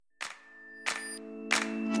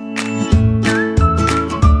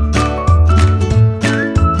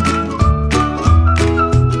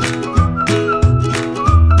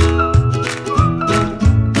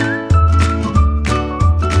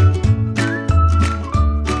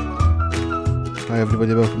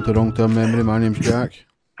everybody, welcome to Long Term Memory. My name's Jack.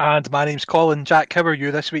 And my name's Colin. Jack, how are you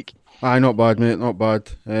this week? Aye, not bad, mate, not bad.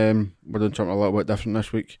 We're doing something a little bit different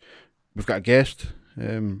this week. We've got a guest,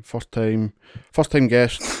 first time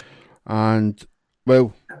guest, and,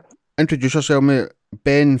 well, introduce yourself, mate.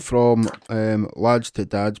 Ben from Lads to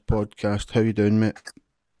Dads podcast. How you doing, mate?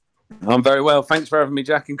 I'm very well. Thanks for having me,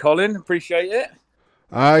 Jack and Colin. Appreciate it.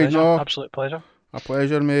 Aye, Pleasure. no. Absolute pleasure. A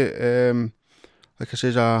pleasure, mate. Like I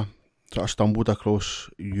says, I sort of stumbled across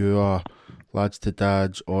your Lads to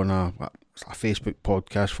Dads on a Facebook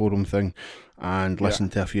podcast forum thing and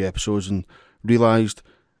listened to a few episodes and realised,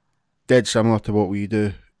 dead similar to what we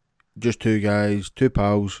do, just two guys, two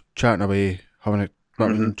pals, chatting away, having a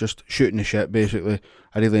just shooting the shit, basically.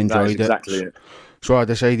 I really enjoyed exactly it. So I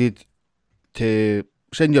decided to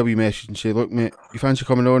send you a wee message and say, look, mate, you fancy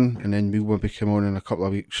coming on? And then we'll maybe come on in a couple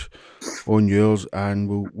of weeks on yours and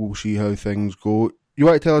we'll see how things go. You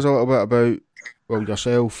want to tell us a little bit about, well,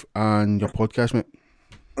 yourself and your podcast, mate?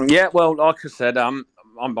 Yeah, well, like I said, I'm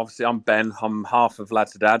Ben. I'm half of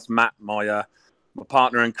Lads to Dads. Matt, my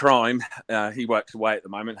partner in crime, he works away at the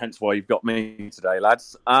moment, hence why you've got me today,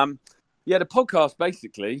 lads. The podcast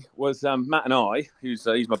basically was Matt and I, he's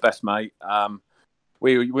my best mate.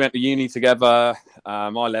 We went to uni together. I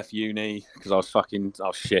left uni because I was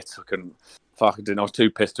shit. I was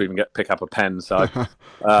too pissed to even pick up a pen. So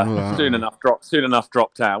soon enough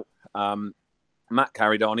dropped out. Matt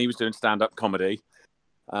carried on. He was doing stand-up comedy.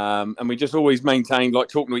 And we just always maintained like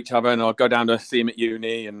talking to each other, and I'd go down to see him at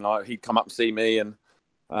uni and like he'd come up and see me, and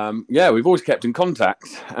we've always kept in contact,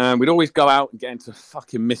 and we'd always go out and get into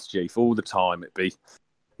fucking mischief all the time. It'd be,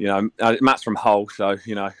 Matt's from Hull, so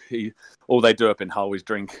all they do up in Hull is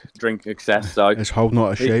drink excess. So is Hull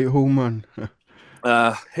not a shite hole, man?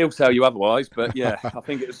 He'll tell you otherwise, but yeah, I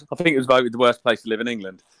think it was voted the worst place to live in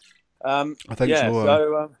England. I think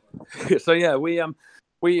so. So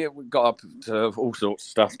we got up to all sorts of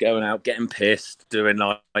stuff, going out, getting pissed, doing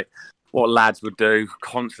like what lads would do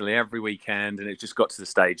constantly every weekend, and it just got to the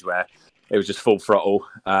stage where it was just full throttle.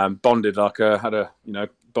 Bonded had a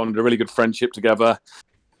really good friendship together.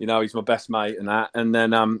 He's my best mate and that. And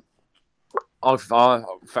then I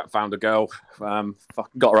found a girl,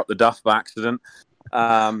 got her up the duff by accident.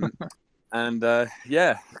 A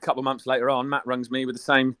couple of months later on, Matt rings me with the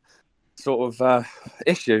same sort of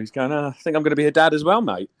issue. He's going, I think I'm going to be a dad as well,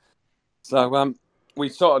 mate. So we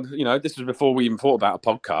started, this was before we even thought about a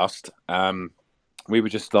podcast. We were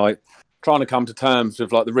just like trying to come to terms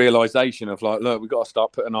with like the realisation of like, look, we've got to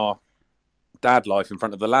start putting our dad life in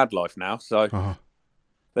front of the lad life now. So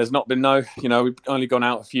there's not been we've only gone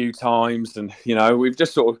out a few times, and we've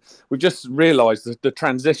just realised the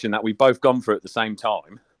transition that we've both gone through at the same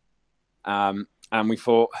time. And we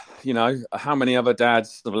thought, how many other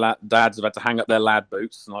dads have had to hang up their lad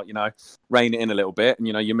boots and rein it in a little bit, and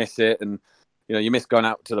you miss it, and you miss going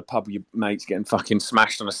out to the pub with your mates, getting fucking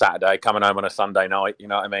smashed on a Saturday, coming home on a Sunday night,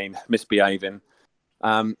 misbehaving.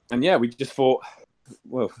 We just thought,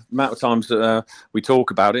 well, the amount of times that we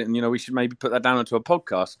talk about it, and we should maybe put that down into a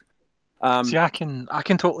podcast. See, I can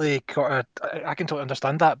totally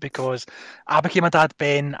understand that, because I became a dad,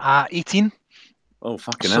 Ben, at 18. Oh,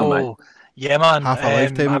 fucking hell, mate. Yeah, man. Half a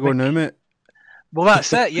lifetime ago now, mate. Well,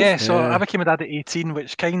 that's it, yeah. So I became a dad at 18,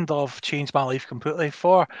 which kind of changed my life completely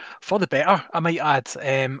for the better, I might add.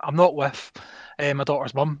 I'm not with my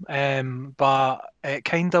daughter's mum, but it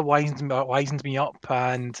kind of wisened me up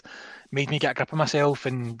and made me get a grip of myself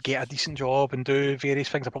and get a decent job and do various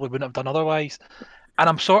things I probably wouldn't have done otherwise. And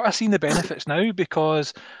I'm sort of seeing the benefits now,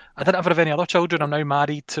 because I didn't ever have any other children. I'm now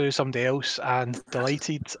married to somebody else and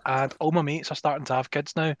delighted. And all my mates are starting to have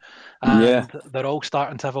kids now. And they're all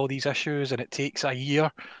starting to have all these issues. And it takes a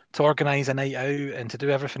year to organise a night out and to do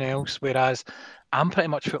everything else. Whereas I'm pretty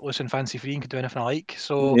much footloose and fancy free and can do anything I like.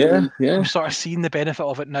 So I'm sort of seeing the benefit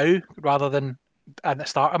of it now, rather than at the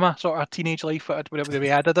start of my sort of teenage life, whenever we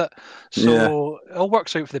added it. So it all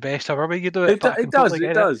works out for the best, however you do it. It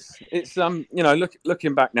does. It's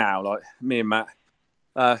looking back now, like me and Matt,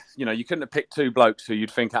 you couldn't have picked two blokes who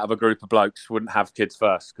you'd think out of a group of blokes wouldn't have kids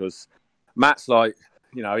first, because Matt's like,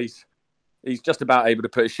 he's just about able to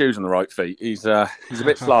put his shoes on the right feet. He's a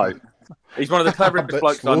bit slow. He's one of the cleverest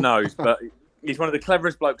blokes I know, but he's one of the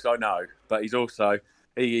cleverest blokes I know. But he's also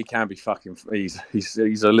he can be fucking.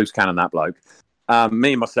 He's a loose cannon, that bloke.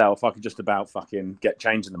 Me myself, I could just about fucking get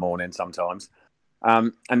changed in the morning sometimes.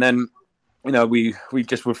 And then, we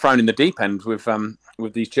just were thrown in the deep end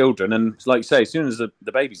with these children. And like you say, as soon as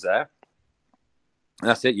the baby's there,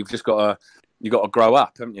 that's it. You've just got to grow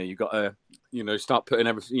up, haven't you? You've got to, start putting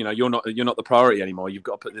everything, you're not the priority anymore. You've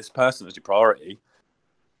got to put this person as your priority.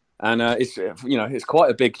 and it's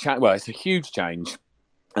quite a big change. Well, it's a huge change,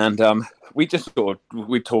 and we just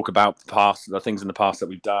we talk about the things in the past that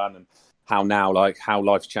we've done, and how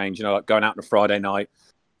life's changed. Like going out on a Friday night,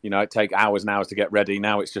 it take hours and hours to get ready.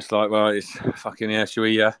 Now it's just like, well, it's fucking Should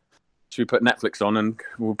we put Netflix on and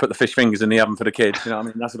we'll put the fish fingers in the oven for the kids?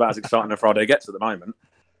 That's about as exciting a Friday gets at the moment.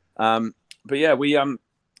 But yeah, we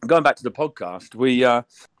going back to the podcast,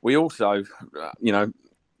 we also,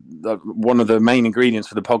 one of the main ingredients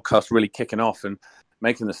for the podcast really kicking off and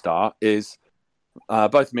making the start is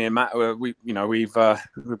both me and Matt. We've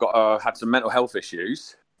got had some mental health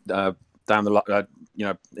issues down the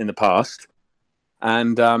in the past,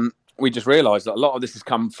 and we just realised that a lot of this has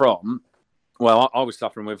come from. Well, I was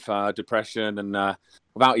suffering with depression and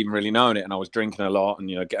without even really knowing it, and I was drinking a lot and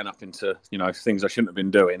getting up into things I shouldn't have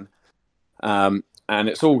been doing. And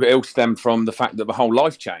it all stemmed from the fact that the whole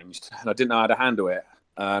life changed, and I didn't know how to handle it,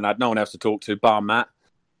 and I had no one else to talk to bar Matt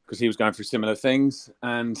because he was going through similar things.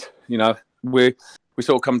 And we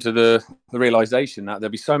sort of come to the realization that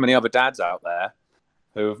there'll be so many other dads out there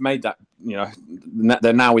who have made that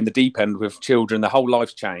they're now in the deep end with children. Their whole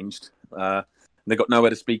life's changed. They've got nowhere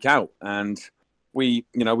to speak out, and we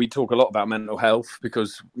talk a lot about mental health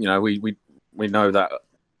because we know that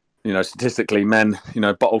statistically men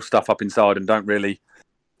bottle stuff up inside and don't really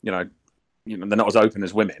they're not as open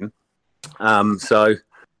as women. So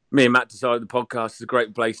me and Matt decided the podcast is a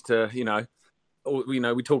great place to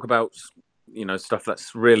we talk about stuff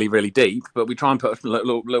that's really, really deep, but we try and put a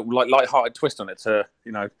little like light-hearted twist on it to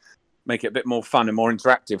make it a bit more fun and more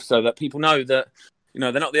interactive, so that people know that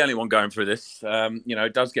they're not the only one going through this.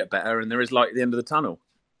 It does get better, and there is light at the end of the tunnel.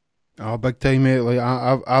 Oh, big time, mate. Like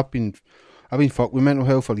I've been fucked with mental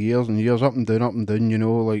health for years and years, up and down.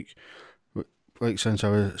 Like since I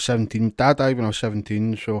was 17. Dad died when I was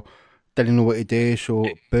 17, so didn't know what to do. So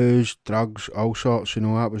booze, drugs, all sorts.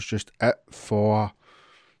 That was just it for.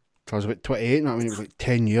 I was about 28. It was like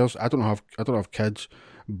 10 years. I don't have kids,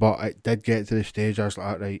 but it did get to the stage I was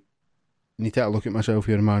like, right, I need to look at myself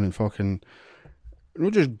here, man, and fucking.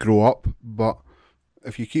 Not just grow up, but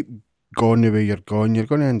if you keep going the way you're going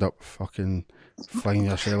to end up fucking flying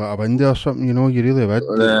yourself out a window or something, you really would.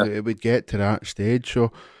 Yeah. It would get to that stage.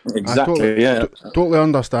 So exactly, totally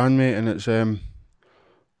understand, mate, and it's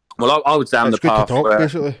well, I would say I'm the path. It's good to talk,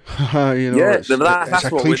 basically. It's a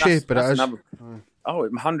cliche, but it is.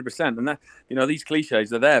 100%, and that these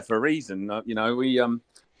cliches are there for a reason.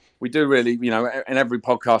 We do really, in every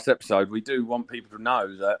podcast episode, we do want people to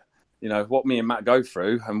know that. What me and Matt go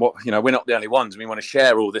through, and what, we're not the only ones. We want to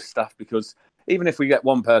share all this stuff because even if we get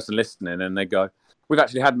one person listening and they go, we've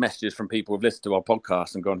actually had messages from people who've listened to our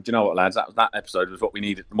podcast and gone, do you know what, lads, that episode was what we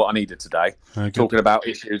needed, what I needed today, talking about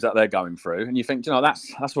issues that they're going through. And you think,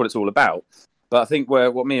 that's what it's all about. But I think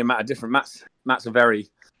what me and Matt are different. Matt's a very,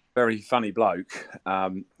 very funny bloke.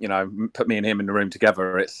 Put me and him in the room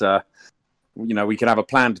together. It's, we can have a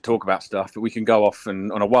plan to talk about stuff, but we can go off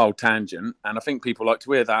on a wild tangent. And I think people like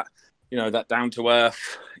to hear that. That down to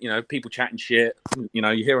earth, people chatting shit,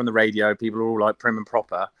 you hear on the radio, people are all like prim and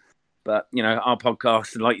proper. But, our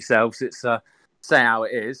podcast, and like yourselves, it's say how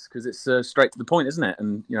it is, because it's straight to the point, isn't it?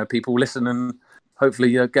 And, people listen and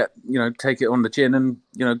hopefully take it on the chin and,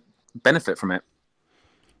 benefit from it.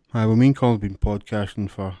 Well, me and Colin have been podcasting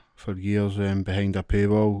for years behind a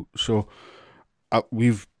paywall. So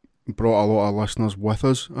we've brought a lot of listeners with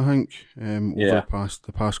us, I think, over the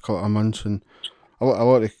past couple of months. And a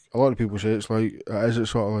lot of people say it's like,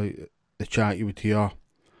 it's sort of like the chat you would hear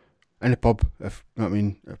in the pub, if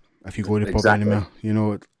you go to the pub anywhere,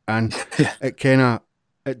 and it's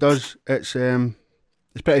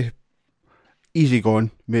pretty easy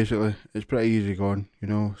going, basically. It's pretty easy going,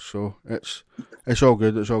 so it's all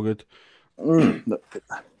good.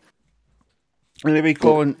 Anyway,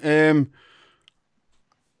 Colin,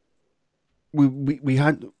 we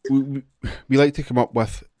like to come up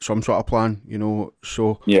with some sort of plan,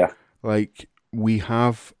 so like we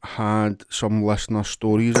have had some listener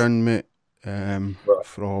stories in, mate,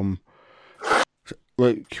 from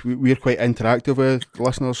like we're quite interactive with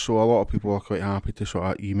listeners, so a lot of people are quite happy to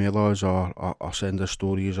sort of email us or send us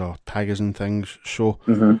stories or tag us and things. So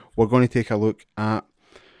we're going to take a look at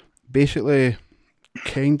basically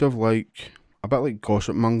kind of like a bit like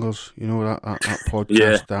Gossip Mongers, that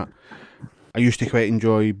podcast that I used to quite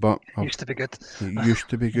enjoy, but it used to be good. It used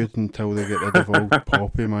to be good until they get rid of old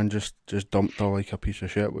Poppy, man. Just dumped her like a piece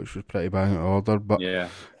of shit, which was pretty bang out of order. But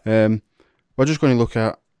we're just going to look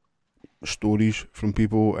at stories from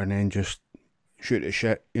people and then just shoot at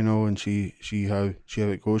shit, and see how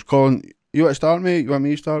it goes. Colin, you want to start, mate? You want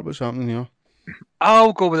me to start with something,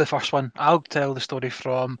 I'll go with the first one. I'll tell the story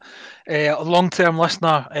from a long-term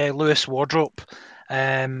listener, Lewis Wardrope.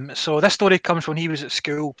 So this story comes when he was at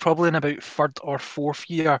school, probably in about third or fourth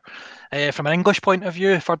year. From an English point of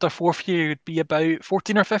view, third or fourth year would be about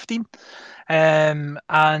 14 or 15. And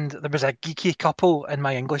there was a geeky couple in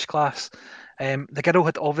my English class. The girl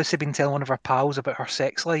had obviously been telling one of her pals about her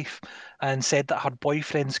sex life and said that her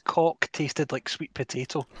boyfriend's cock tasted like sweet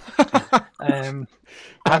potato. I'm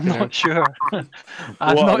not sure. What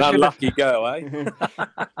an unlucky girl, eh?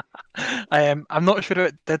 I'm not sure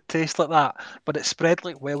it did taste like that, but it spread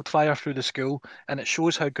like wildfire through the school, and it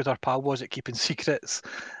shows how good our pal was at keeping secrets.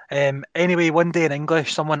 Anyway, one day in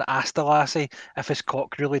English, someone asked the lassie if his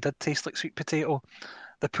cock really did taste like sweet potato.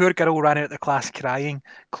 The poor girl ran out of the class crying,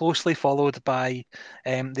 closely followed by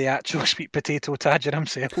the actual sweet potato Tadger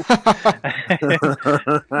himself.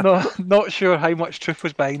 Not sure how much truth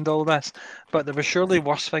was behind all this, but there were surely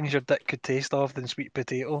worse things your dick could taste of than sweet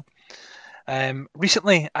potato.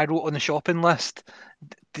 Recently, I wrote on the shopping list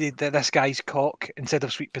this guy's cock instead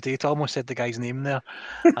of sweet potato. I almost said the guy's name there.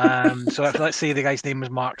 So if let's say the guy's name was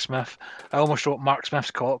Mark Smith, I almost wrote Mark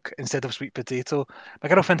Smith's cock instead of sweet potato. My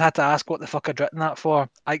girlfriend had to ask what the fuck I'd written that for.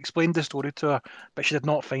 I explained the story to her, but she did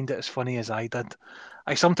not find it as funny as I did.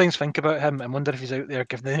 I sometimes think about him and wonder if he's out there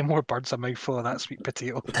giving any more birds a mouthful of that sweet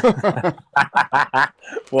potato.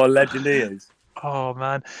 What a legend he is. Oh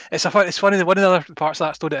man, it's funny. One of the other parts of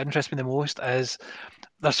that story that interests me the most is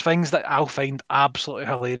there's things that I'll find absolutely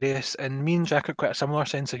hilarious, and me and Jack have quite a similar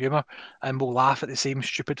sense of humour, and we'll laugh at the same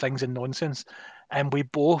stupid things and nonsense, and we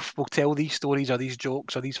both will tell these stories or these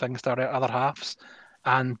jokes or these things to our other halves,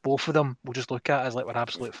 and both of them will just look at us like we're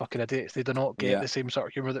absolute fucking idiots. They do not get the same sort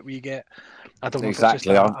of humour that we get. I don't know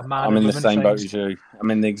exactly. if it's just a man I'm in the woman same thing. boat as you. I'm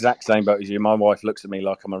in the exact same boat as you. My wife looks at me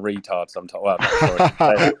like I'm a retard sometimes.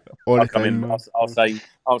 Well, sorry.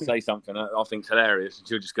 I'll say something I think's hilarious, and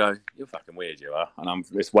she'll just go, "You're fucking weird, you are," and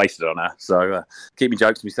it's wasted on her. So keep me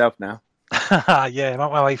jokes to myself now. Yeah, my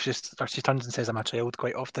wife she turns and says I'm a child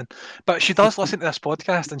quite often, but she does listen to this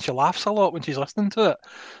podcast and she laughs a lot when she's listening to it.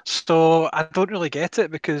 So I don't really get it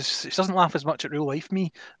because she doesn't laugh as much at real life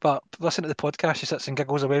me, but listening to the podcast she sits and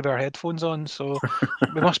giggles away with her headphones on. So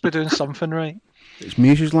we must be doing something right. It's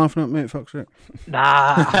me she's laughing at, mate. Fuck's it.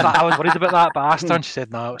 Nah, I was worried about that, but I asked her and she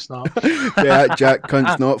said no, it's not. Yeah, Jack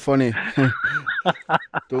cunt's not funny.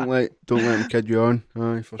 don't let him kid you on.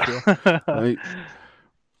 Aye, for sure. Right.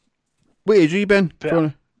 What age are you, Ben?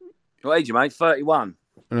 What age, mate? 31.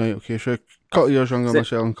 Right, okay, so a couple of years younger than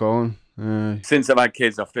myself and Colin. Since I've had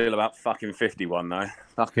kids, I feel about fucking 51 though.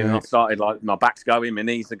 Fucking, I started like my back's going, my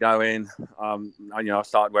knees are going. I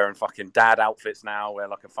started wearing fucking dad outfits now, wear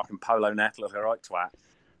like a fucking polo neck, look a right twat.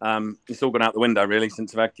 It's all gone out the window really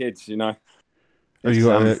since I've had kids, you know. Have you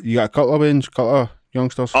got a couple of wins, couple of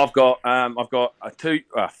youngsters? I've got a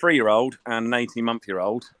 3-year-old and an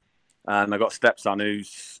 18-month-year-old. And I've got a stepson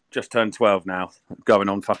who's just turned 12 now, going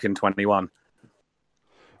on fucking 21.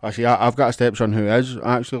 Actually, I've got a stepson who is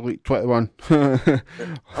actually like 21. Oh,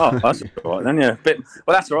 that's all right then, yeah.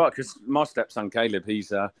 Well, that's all right, because my stepson, Caleb,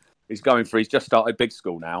 he's just started big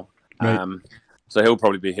school now. Right. So he'll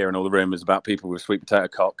probably be hearing all the rumours about people with sweet potato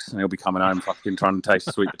cocks, and he'll be coming home fucking trying to taste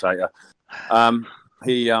the sweet potato.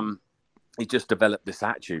 He just developed this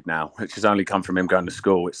attitude now, which has only come from him going to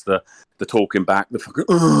school. It's the talking back, the fucking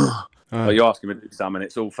like you ask him to do something,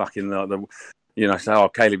 it's all fucking say, "Oh,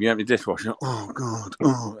 Caleb, you empty the dishwasher." Oh God,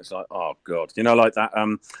 it's like, oh God, like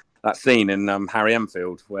that scene in Harry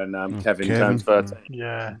Enfield when Kevin turns 13.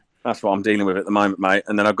 Yeah, that's what I'm dealing with at the moment, mate.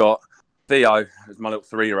 And then I've got Theo, who's my little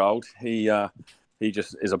 3-year-old. He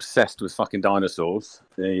just is obsessed with fucking dinosaurs.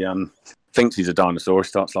 He thinks he's a dinosaur. He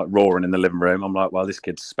starts like roaring in the living room. I'm like, well, this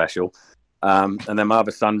kid's special. And then my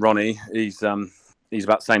other son, Ronnie, he's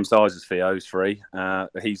about the same size as Theo, who's 3.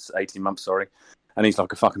 He's 18 months, sorry. And he's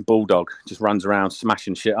like a fucking bulldog, just runs around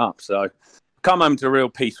smashing shit up. So come home to a real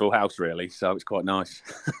peaceful house, really. So it's quite nice.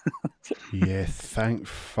 Yeah, thank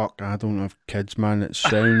fuck I don't have kids, man. It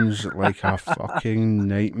sounds like a fucking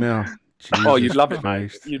nightmare. Jesus you'd love it,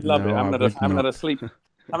 Christ. mate. You'd love it. I haven't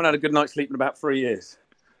had a good night's sleep in about 3 years.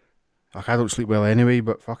 Like, I don't sleep well anyway,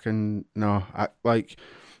 but fucking no.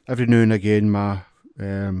 Every now and again, my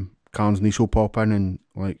Karen's niece will pop in and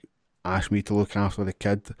like ask me to look after the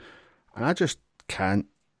kid, and I just can't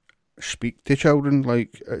speak to children.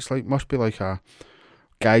 Like, it's like must be like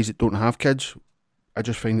guys that don't have kids. I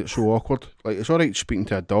just find it so awkward. Like, it's alright speaking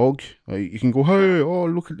to a dog. Like, you can go, "Hey, oh,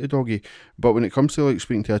 look at the doggy," but when it comes to like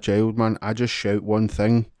speaking to a child, man, I just shout one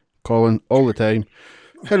thing, Colin, all the time.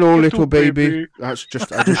 "Hello, little baby." I just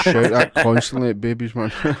shout that constantly at babies,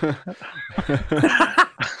 man.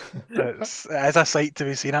 It is a sight to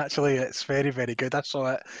be seen, actually. It's very, very good. I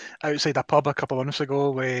saw it outside a pub a couple of months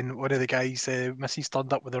ago when one of the guys, Missy's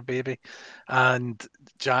turned up with her baby, and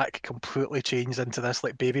Jack completely changed into this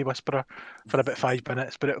like baby whisperer for about 5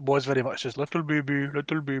 minutes, but it was very much just little baby,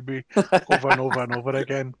 over and over and over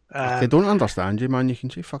again. I don't understand you, man. You can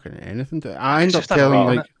say fucking anything. I It's end up just a telling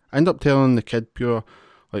lot, like I end up telling the kid pure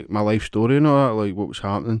like my life story and all that, like what was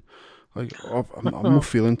happening. Like I'm not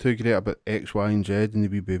feeling too great about X, Y, and Z, and the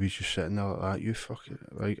wee baby's just sitting there like that. You fucking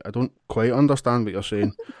like I don't quite understand what you're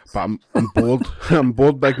saying, but I'm bored. I'm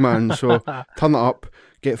bored, big man. So turn it up,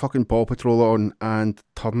 get fucking Paw Patrol on, and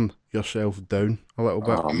turn yourself down a little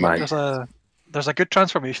bit. Oh, mate. There's a good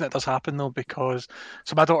transformation that does happen though, because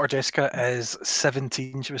so my daughter Jessica is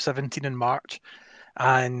 17. She was 17 in March,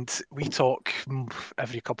 and we talk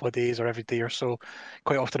every couple of days or every day or so,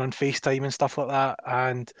 quite often on FaceTime and stuff like that.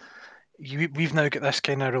 And we've now got this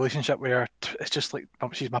kind of relationship where it's just like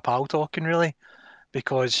she's my pal talking, really,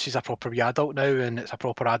 because she's a proper wee adult now, and it's a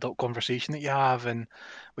proper adult conversation that you have. And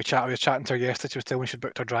I was chatting to her yesterday. She was telling me she'd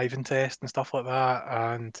booked her driving test and stuff like that,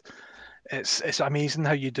 and it's amazing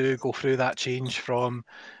how you do go through that change from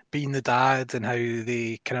being the dad and how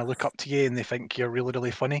they kind of look up to you and they think you're really,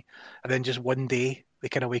 really funny, and then just one day they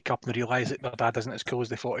kind of wake up and realise that their dad isn't as cool as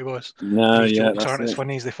they thought he was. No, And his yeah, jokes aren't as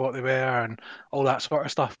funny as they thought they were, and all that sort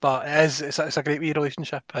of stuff. But it's a great wee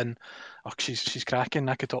relationship, and she's cracking.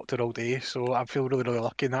 I could talk to her all day, so I feel really, really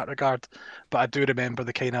lucky in that regard. But I do remember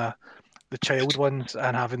the kind of the child ones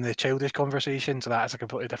and having the childish conversations. So that is a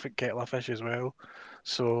completely different kettle of fish as well.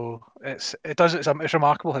 So it's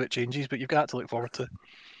remarkable how it changes, but you've got to look forward to.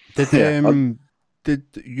 Did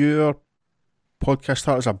your podcast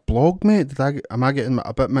start as a blog, mate? Am I getting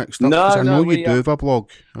a bit mixed up? No, 'cause I know we you do have a blog.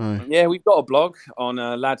 Aye. Yeah, we've got a blog on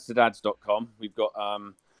ladstodads.com. We've got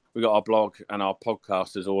our blog and our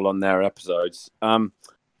podcasters all on their episodes.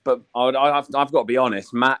 But I've got to be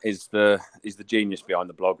honest. Matt is the genius behind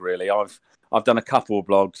the blog. Really, I've done a couple of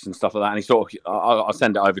blogs and stuff like that, and he sort of I'll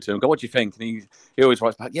send it over to him. Go, what do you think? And he always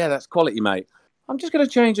writes back, yeah, that's quality, mate. I'm just going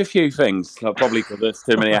to change a few things, like, probably because there's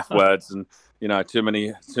too many F words and too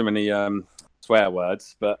many swear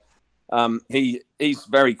words. But he's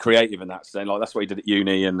very creative in that sense. Like that's what he did at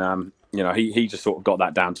uni, and he just sort of got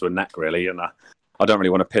that down to a knack, really. And I don't really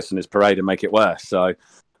want to piss on his parade and make it worse. So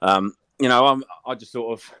I just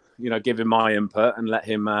sort of give him my input and let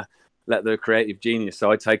him let the creative genius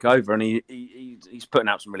side take over. And he's putting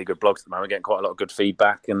out some really good blogs at the moment, getting quite a lot of good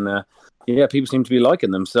feedback, and people seem to be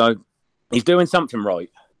liking them. So he's doing something right.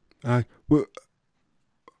 Well,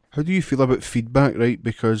 how do you feel about feedback, right?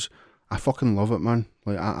 Because I fucking love it, man.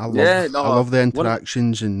 Like I love the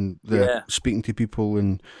interactions and the speaking to people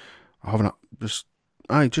and having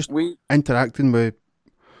interacting with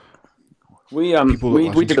people.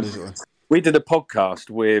 We did a podcast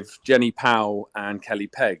with Jenny Powell and Kelly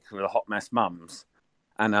Pegg, who are the Hot Mess Mums,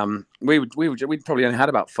 and we'd probably only had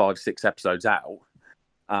about 5-6 episodes out.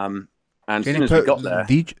 And as soon as we got there,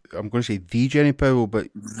 I'm going to say the Jenny Powell, but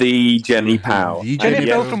the Jenny Powell, Jenny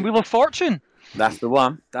Powell from Wheel of Fortune. That's the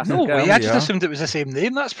one. That's no way. I just assumed it was the same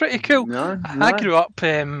name. That's pretty cool. No. I grew up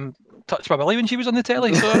Touched by Willie when she was on the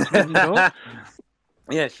telly. So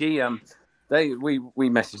yeah, we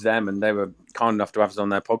messaged them and they were kind enough to have us on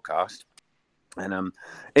their podcast. And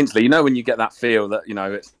instantly, when you get that feel that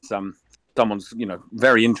it's someone's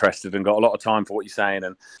very interested and got a lot of time for what you're saying,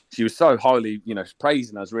 and she was so highly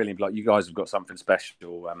praising us, really, like, you guys have got something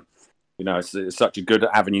special. It's such a good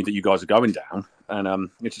avenue that you guys are going down, and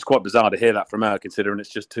it's just quite bizarre to hear that from her, considering it's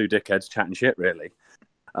just two dickheads chatting shit, really.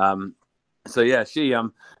 So yeah, she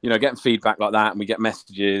getting feedback like that, and we get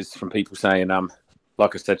messages from people saying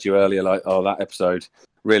like I said to you earlier, like, oh, that episode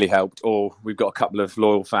really helped, or we've got a couple of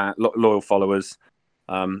loyal followers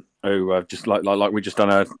who just like we just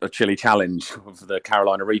done a chili challenge of the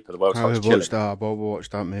Carolina Reaper, the world's hottest chili. I've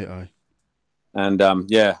watched that, mate. Aye. And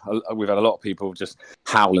we've had a lot of people just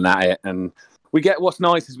howling at it, and what's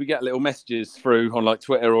nice is we get little messages through on like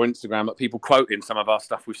Twitter or Instagram, like people quoting some of our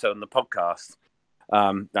stuff we've said on the podcast.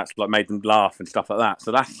 That's like made them laugh and stuff like that.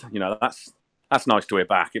 So that's nice to hear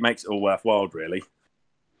back. It makes it all worthwhile, really.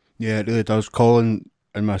 Yeah, it really does. Colin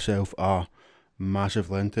and myself are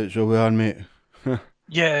massively into it, so we are, mate.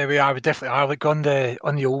 Yeah, we are. We definitely are. Like on the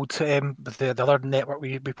old the other network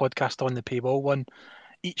we podcast on, the paywall one,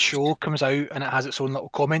 each show comes out and it has its own little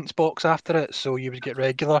comments box after it, so you would get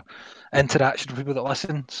regular interaction with people that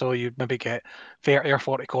listen. So you'd maybe get 30 or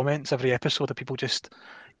 40 comments every episode of people just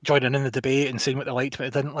joining in the debate and saying what they liked,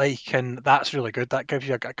 what they didn't like, and that's really good. That gives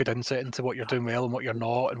you a good insight into what you're doing well and what you're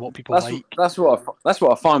not, and what people like. That's what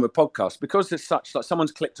I find with podcasts, because it's such like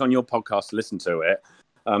someone's clicked on your podcast to listen to it,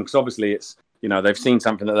 because obviously it's they've seen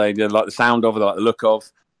something that they like the sound of, or they like the look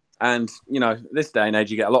of. And, this day and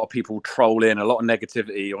age, you get a lot of people trolling, a lot of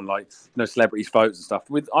negativity on like, celebrities' photos and stuff.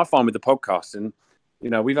 I find with the podcasting,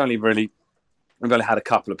 we've only had a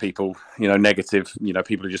couple of people, negative,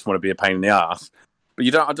 people who just want to be a pain in the ass. But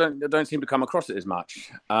I don't seem to come across it as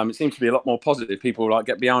much. It seems to be a lot more positive. People like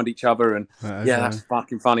get behind each other and that's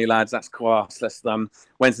fucking funny, lads. That's class. Let's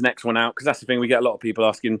when's the next one out? Because that's the thing, we get a lot of people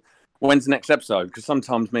asking, when's the next episode? Because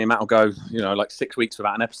sometimes me and Matt will go, like 6 weeks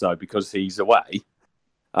without an episode because he's away.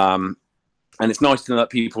 And it's nice to know that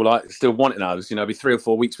people like still wanting us. Be 3 or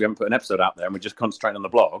 4 weeks we haven't put an episode out there, and we're just concentrating on the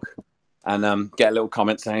blog, and get a little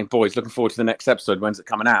comment saying, "Boys, looking forward to the next episode. When's it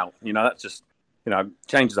coming out?" That's just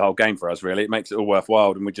changes the whole game for us. Really, it makes it all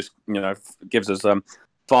worthwhile, and we just gives us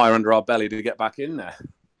fire under our belly to get back in there.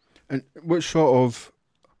 And what sort of,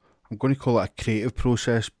 I'm going to call it a creative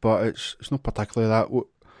process, but it's not particularly that.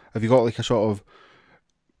 Have you got like a sort of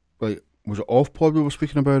like, was it off pod we were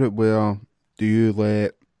speaking about it, where do you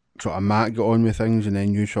let sort of Matt get on with things and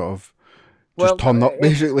then you sort of just turn up,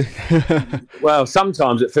 basically? Well,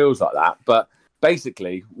 sometimes it feels like that, but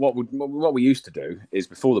basically what we used to do is,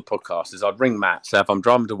 before the podcast, is I'd ring Matt, say if I'm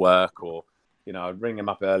driving to work, or I'd ring him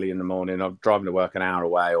up early in the morning. I'm driving to work an hour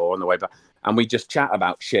away or on the way back, and we just chat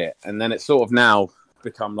about shit. And then it's sort of now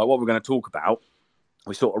become like, what we're going to talk about,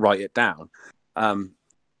 we sort of write it down.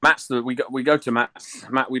 We go to Matt's.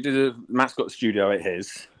 Matt's got the studio at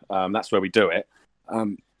his. That's where we do it.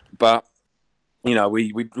 But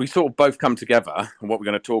we sort of both come together on what we're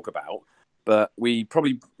going to talk about. But we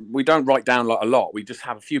don't write down like a lot. We just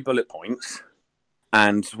have a few bullet points,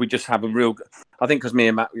 and we just have a real. I think because me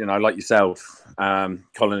and Matt, like yourself,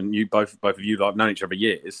 Colin, you both of you, like, known each other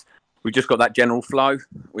years. We just got that general flow,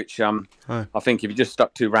 which I think if you just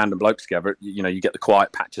stuck two random blokes together, you get the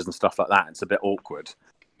quiet patches and stuff like that. It's a bit awkward.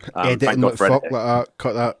 Editing like fuck like that,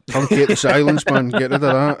 cut that, truncate the silence, man, get rid of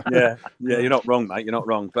that. Yeah, you're not wrong, mate, you're not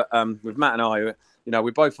wrong. But with Matt and I,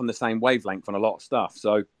 we're both on the same wavelength on a lot of stuff.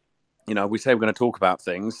 So, we say we're going to talk about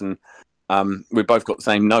things, and we've both got the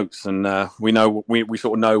same notes, and we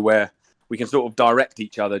sort of know where we can sort of direct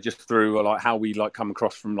each other just through like how we like come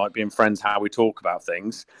across from like being friends, how we talk about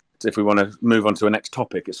things. So if we want to move on to a next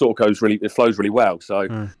topic, it sort of it flows really well.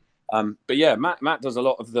 So, but yeah, Matt does a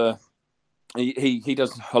lot of the. He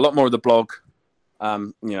does a lot more of the blog.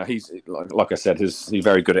 He's like I said, he's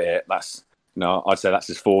very good at it. That's I'd say that's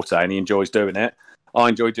his forte, and he enjoys doing it. I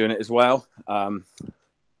enjoy doing it as well.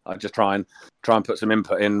 I just try and put some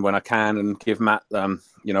input in when I can, and give Matt what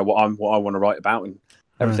I want to write about, and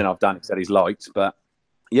everything I've done he said he's liked. But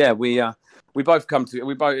yeah, we both come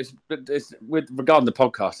to it's with regarding the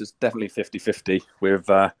podcast, it's definitely 50-50 with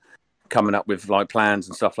coming up with like plans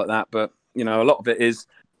and stuff like that. But a lot of it is,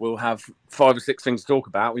 we'll have 5 or 6 things to talk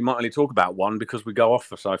about. We might only talk about one because we go off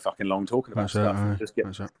for so fucking long talking about stuff. It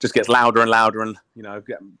just gets louder and louder, and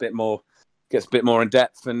gets a bit more in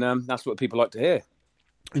depth, and that's what people like to hear.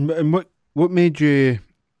 And what made you?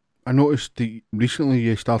 I noticed that recently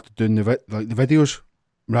you started doing the videos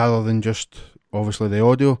rather than just obviously the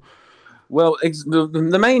audio. Well,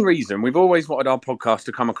 the main reason, we've always wanted our podcast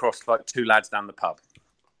to come across like two lads down the pub,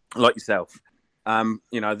 like yourself.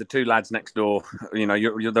 The two lads next door,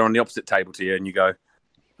 they're on the opposite table to you, and you go,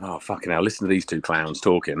 oh, fucking hell, listen to these two clowns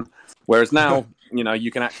talking. Whereas now,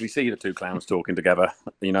 you can actually see the two clowns talking together.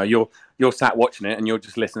 You're sat watching it, and you're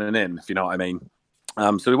just listening in, if you know what I mean.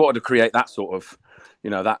 So we wanted to create that sort of,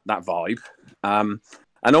 that vibe.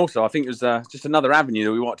 And also, I think it was just another avenue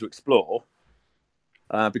that we wanted to explore.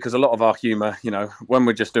 Because a lot of our humour, when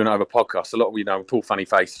we're just doing it over podcasts, a lot of, we pull funny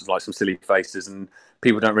faces, like some silly faces, and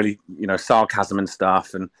people don't really, sarcasm and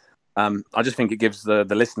stuff. And I just think it gives the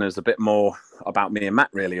listeners a bit more about me and Matt,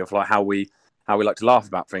 really, of like how we like to laugh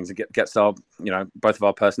about things, and gets our, both of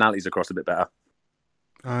our personalities across a bit better.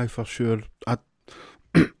 Aye, for sure.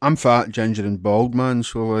 I'm fat, ginger, and bald, man.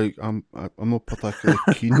 So like, I'm not particularly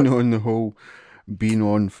keen on the whole being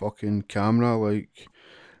on fucking camera,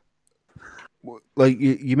 Like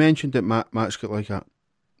you mentioned that Matt's got like a,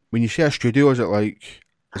 when you say a studio, is it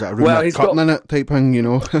a room with a curtain in it type thing,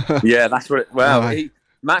 Yeah, that's what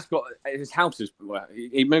Matt's got, his house is,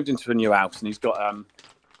 he moved into a new house, and he's got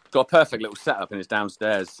a perfect little setup in his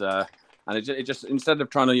downstairs, and it just, instead of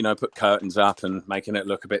trying to put curtains up and making it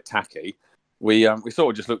look a bit tacky, we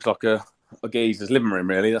sort of just looks like a geezer's living room,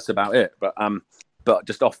 really. That's about it. But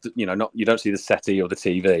just off the, you don't see the settee or the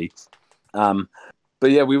TV.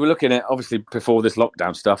 But yeah, we were looking at, obviously, before this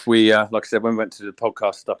lockdown stuff, we, like I said, when we went to the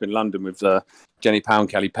podcast up in London with Jenny Powell and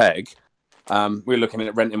Kelly Pegg, we were looking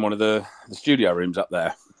at renting one of the studio rooms up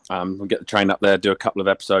there. We'll get the train up there, do a couple of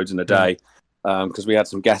episodes in a day. because we had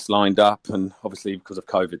some guests lined up, and obviously because of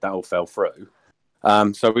COVID, that all fell through.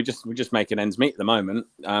 So we're just making ends meet at the moment.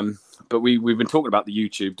 But we've been talking about the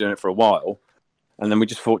YouTube, doing it for a while, and then we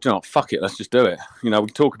just thought, fuck it, let's just do it. We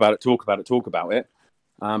talk about it.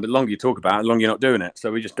 But the longer you talk about it, the longer you're not doing it.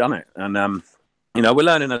 So we just done it, and we're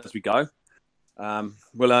learning as we go.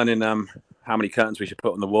 We're learning how many curtains we should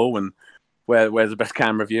put on the wall and where's the best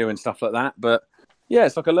camera view and stuff like that. But yeah,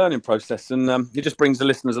 it's like a learning process, and it just brings the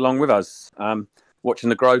listeners along with us, watching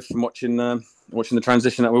the growth and watching the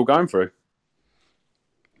transition that we're all going through.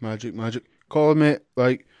 Magic. Colin, mate,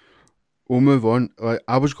 like, we'll move on. Like,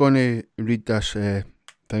 I was going to read this thing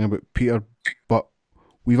about Peter, but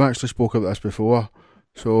we've actually spoke about this before,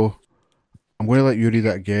 so I'm going to let you read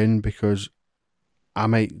it again, because I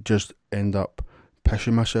might just end up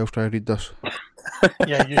pissing myself trying to read this.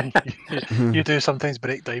 Yeah, you do sometimes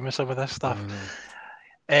break down with some of this stuff.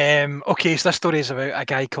 Okay, so this story is about a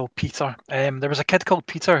guy called Peter. There was a kid called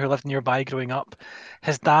Peter who lived nearby growing up.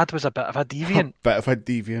 His dad was a bit of a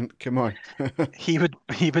deviant. Come on. He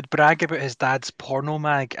would brag about his dad's porno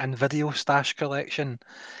mag and video stash collection.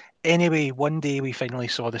 Anyway, one day we finally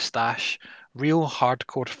saw the stash. Real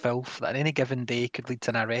hardcore filth that on any given day could lead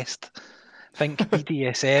to an arrest. Think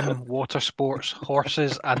BDSM, water sports,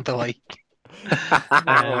 horses, and the like.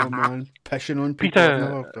 Oh man, pissing on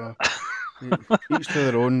people. Each to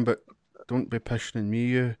their own, but don't be pissing on me,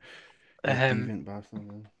 you deviant bastard,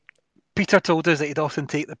 man. Peter told us that he'd often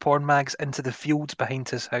take the porn mags into the fields behind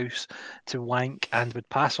his house to wank, and would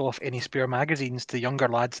pass off any spare magazines to younger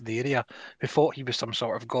lads in the area who thought he was some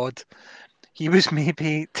sort of god. He was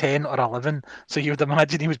maybe 10 or 11, so you would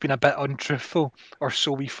imagine he was being a bit untruthful, or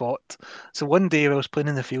so we thought. So one day while I was playing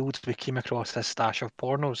in the fields, we came across this stash of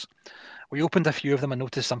pornos. We opened a few of them and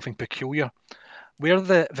noticed something peculiar. Where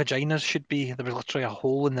the vaginas should be, there was literally a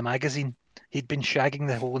hole in the magazine. He'd been shagging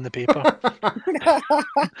the hole in the paper.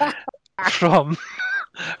 From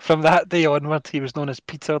that day onward, he was known as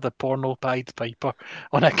Peter the Porno Pied Piper,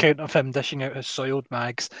 on account of him dishing out his soiled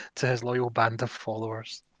mags to his loyal band of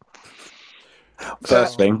followers.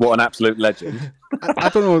 First thing, what an absolute legend. I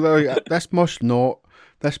don't know, like, this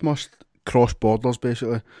must cross borders,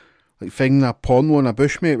 basically. Like, finding a porno in a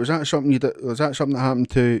bush, mate. Was that something that happened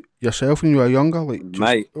to yourself when you were younger? Like,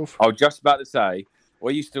 mate, I was just about to say,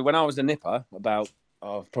 when I was a nipper,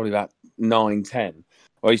 probably about 9, 10,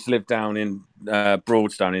 I used to live down in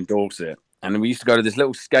Broadstone in Dorset, and we used to go to this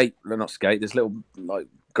little this little like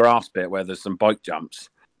grass bit where there's some bike jumps,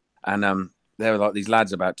 and there were like these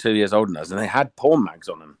lads about 2 years older than us, and they had porn mags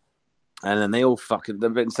on them. And then they all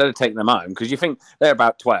instead of taking them home, because you think they're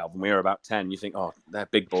about 12 and we were about 10, you think, oh, they're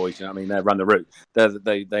big boys, you know what I mean? They run the route.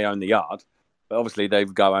 They own the yard. But obviously they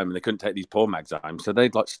would go home and they couldn't take these porn mags home. So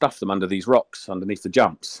they'd like stuff them under these rocks underneath the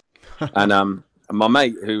jumps. And my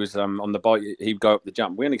mate who was on the bike, he'd go up the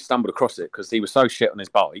jump. We only stumbled across it because he was so shit on his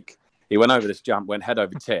bike. He went over this jump, went head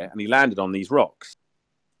over tit, and he landed on these rocks.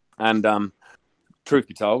 And truth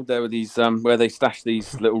be told, there were these where they stashed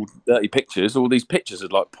these little dirty pictures. All these pictures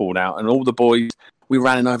had like pulled out, and all the boys, we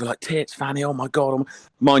ran over like, tits, Fanny, oh my god.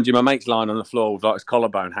 Mind you, my mate's lying on the floor with like his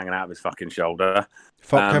collarbone hanging out of his fucking shoulder.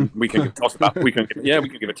 Fuck him. We can give a toss about. We can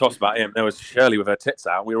give a toss about him. There was Shirley with her tits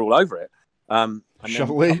out. We were all over it.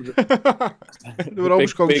 Shirley. They were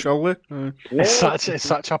always called Shirley. It's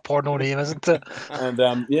such a porno name, isn't it?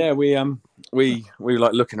 And we were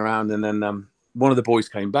like looking around, and then one of the boys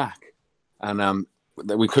came back, and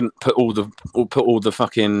we couldn't put all the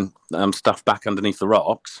fucking stuff back underneath the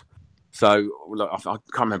rocks. So I can't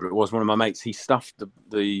remember what it was. One of my mates, he stuffed the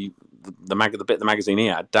bit of the magazine he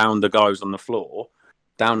had down the guy who's on the floor,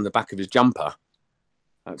 down the back of his jumper.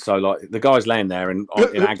 And so like the guy's laying there in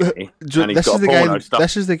agony, and he's got porno stuff.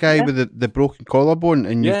 This is the guy with the broken collarbone,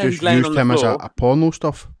 and you've just used him as a porno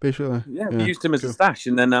stuff, basically. Yeah, we used him as a stash,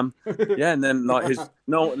 and then and then like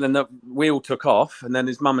the wheel took off, and then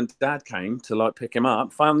his mum and dad came to like pick him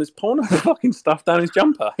up, found this porno fucking stuff down his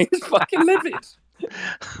jumper. He was fucking livid.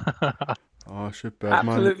 Oh, superb,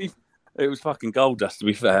 absolutely, man. It was fucking gold dust, to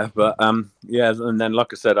be fair. But and then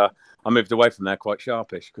like I said, I moved away from there quite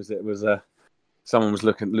sharpish because it was someone was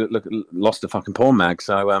lost a fucking porn mag.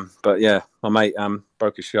 So but yeah, my mate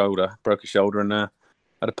broke his shoulder, and had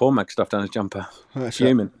a porn mag stuffed down his jumper. That's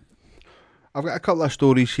human. I've got a couple of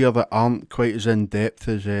stories here that aren't quite as in depth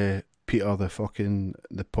as Peter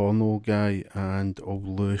the porno guy and old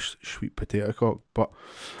Lewis Sweet Potato Cock, but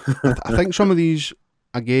I think some of these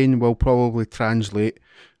again will probably translate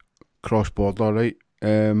cross border, right?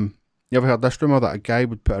 You ever heard this rumour that a guy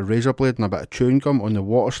would put a razor blade and a bit of chewing gum on the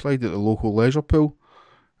water slide at the local leisure pool,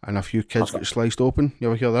 and a few kids get sliced open? You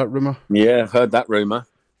ever hear that rumour? Yeah, I've heard that rumour.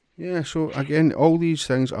 Yeah, so again, all these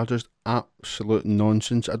things are just absolute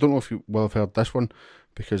nonsense. I don't know if you will have heard this one,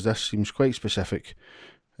 because this seems quite specific.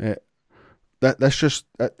 This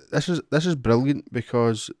is brilliant,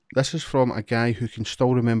 because this is from a guy who can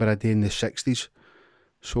still remember a day in the 60s.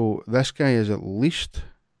 So this guy is at least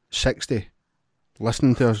 60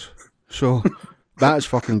 listening to us. So that is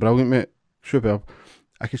fucking brilliant, mate. Superb.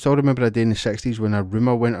 I can still remember a day in the 60s when a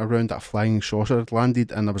rumour went around that a flying saucer had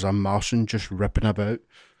landed and there was a Martian just ripping about.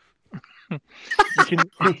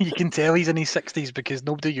 You can tell he's in his 60s because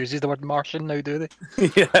nobody uses the word Martian now, do they?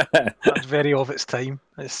 Yeah. That's very of its time.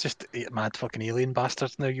 It's just mad fucking alien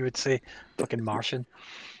bastards now, you would say. Fucking Martian.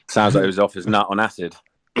 Sounds like he was off his nut on acid.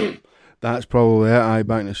 That's probably it, aye,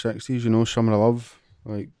 back in the 60s, you know, Summer of Love.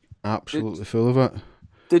 Like, absolutely full of it.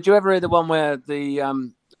 Did you ever hear the one where the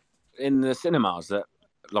in the cinemas that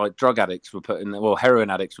like drug addicts were putting, well, heroin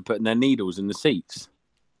addicts were putting their needles in the seats?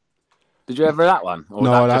 Did you ever hear that one? Or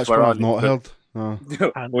no, that's what I've not heard. No.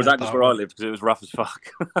 Or was that just where I lived because it was rough as fuck?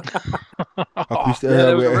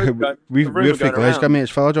 We're from Glasgow, mate.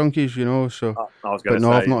 It's fella junkies, you know. So, I was going to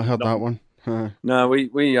say, say, I've not heard that one. No,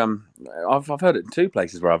 I've heard it in two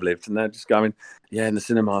places where I've lived, and they're just going, yeah, in the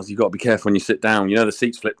cinemas, you got to be careful when you sit down. You know, the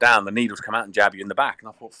seats flip down, the needles come out and jab you in the back. And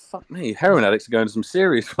I thought, fuck me, heroin addicts are going to some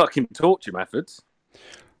serious fucking torture methods.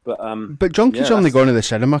 But junkies only going to the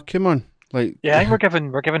cinema. Come on. Like, yeah, I think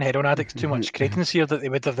we're giving heroin addicts too much credence here that they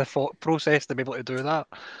would have the thought process to be able to do that.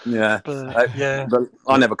 Yeah, but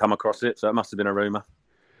I never come across it, so it must have been a rumour.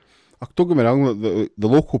 Don't get me wrong. The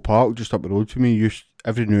local park just up the road from me used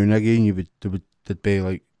every now and again there'd be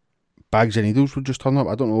like bags of needles would just turn up.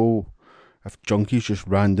 I don't know if junkies just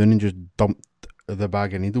ran down and just dumped the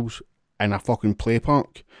bag of needles in a fucking play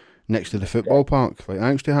park next to the football park. Like,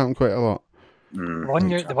 that actually happened quite a lot.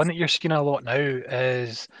 The one that you're seeing a lot now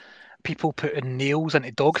is people putting nails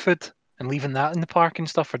into dog food and leaving that in the park and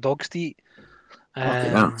stuff for dogs to eat. You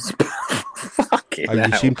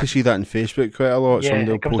seem to see that on Facebook quite a lot. Yeah,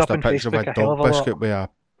 somebody will post a picture Facebook of a dog biscuit with a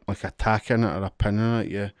tack in it or a pin in it.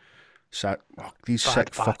 Yeah, these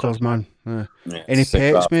sick fuckers, man. Yeah, any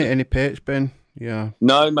pets, mate? Any pets, Ben? Yeah.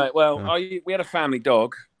 No, mate. Well, we had a family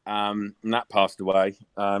dog, and that passed away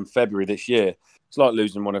February this year. It's like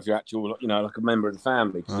losing one of your actual, you know, like a member of the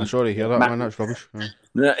family. Sorry to hear that, man. That's rubbish.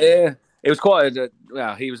 Yeah, it was quite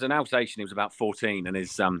he was an Alsatian. He was about 14, and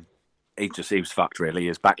his he was fucked, really.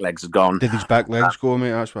 His back legs had gone. Did his back legs go,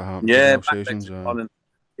 mate? That's what happened. Yeah, back legs had gone, and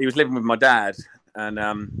he was living with my dad, and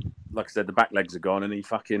like I said, the back legs are gone, and he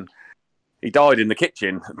died in the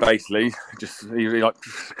kitchen, basically. He like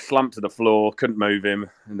slumped to the floor, couldn't move him,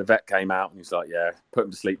 and the vet came out, and he's like, yeah, put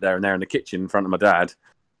him to sleep there and there in the kitchen in front of my dad.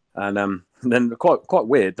 And then quite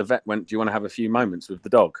weird, the vet went, do you want to have a few moments with the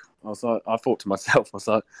dog? I thought to myself,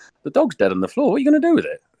 the dog's dead on the floor, what are you going to do with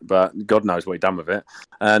it? But God knows what he'd done with it.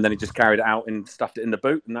 And then he just carried it out and stuffed it in the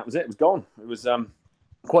boot, and that was it. It was gone. It was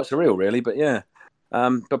quite surreal, really, but yeah.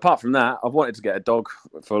 But apart from that, I've wanted to get a dog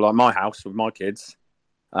for like my house with my kids.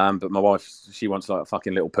 But my wife, she wants like a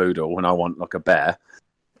fucking little poodle, and I want like a bear.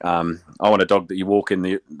 I want a dog that you walk in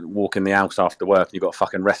the house after work and you've got to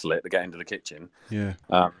fucking wrestle it to get into the kitchen. Yeah.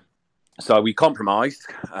 So we compromised,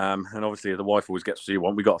 and obviously the wife always gets what you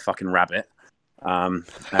want. We got a fucking rabbit. I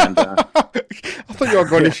thought you were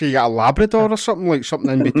going to say you got a Labrador or something, like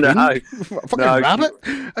something in between. No, fucking rabbit.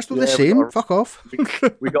 That's not the same. Fuck off.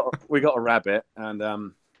 we got a rabbit, and I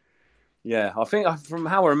think from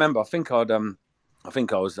how I remember, I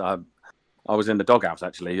was in the doghouse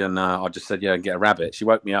actually, and I just said, yeah, get a rabbit. She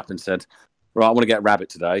woke me up and said, right, I want to get a rabbit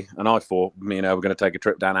today. And I thought me and her were going to take a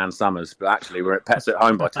trip down Ann Summers, but actually we're at Pets at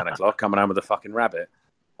Home by 10 o'clock, coming home with a fucking rabbit.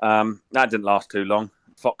 That didn't last too long.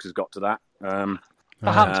 Foxes got to that. That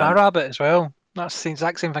happened to our rabbit as well. That's the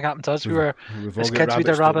exact same thing happened to us. We were, as kids, we had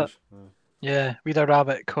a rabbit. Yeah, we had a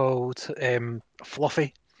rabbit called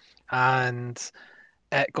Fluffy, and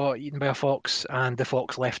it got eaten by a fox, and the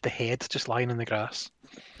fox left the head just lying in the grass.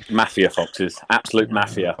 Mafia foxes, absolute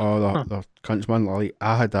mafia. Oh, the cunts, man. Like,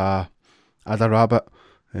 I had a rabbit.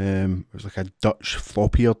 It was like a Dutch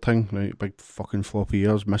floppy-eared thing, right? Big fucking floppy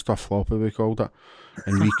ears, Mr. Floppy we called it.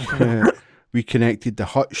 And we connected the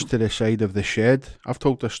hutch to the side of the shed. I've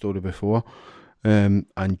told this story before. And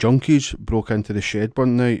junkies broke into the shed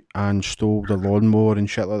one night and stole the lawnmower and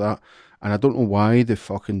shit like that. And I don't know why they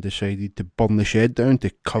fucking decided to burn the shed down to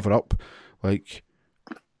cover up, like,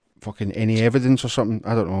 fucking any evidence or something.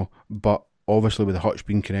 I don't know. But obviously with the hutch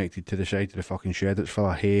being connected to the side of the fucking shed, it's full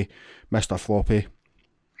of hay. Mr. Floppy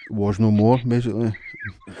was no more, basically.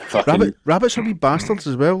 Rabbits are wee bastards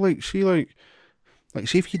as well. Like, see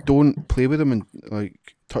if you don't play with them and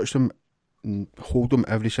like touch them and hold them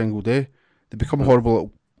every single day, they become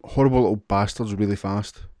horrible little bastards really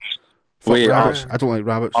fast. Fuck rabbits. I don't like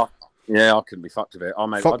rabbits. Yeah, I couldn't be fucked with it.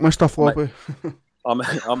 Fuck Mr. Floppy.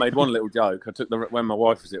 I made one little joke. I took when my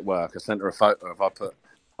wife was at work, I sent her a photo of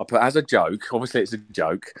I put as a joke. Obviously, it's a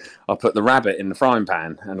joke. I put the rabbit in the frying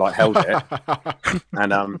pan and like held it,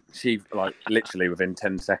 and she like literally within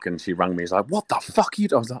 10 seconds she rang me. She's like, "What the fuck are you?"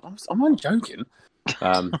 I was like, "I'm only joking."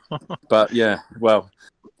 But yeah, well,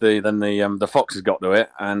 the foxes got to it,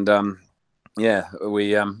 and yeah,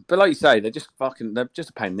 we but like you say, they're just a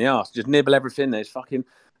pain in the ass. Just nibble everything. There's fucking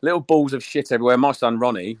little balls of shit everywhere. My son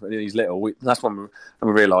Ronnie, when he's little, that's when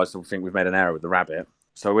we realised we think we've made an error with the rabbit.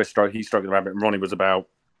 So he stroked the rabbit, and Ronnie was about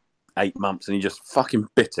 8 months, and he just fucking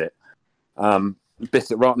bit it. Bit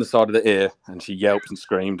it right on the side of the ear, and she yelped and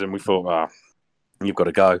screamed, and we thought, you've got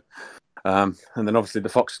to go. And then obviously the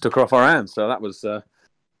fox took her off our hands, so that was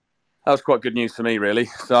quite good news for me, really.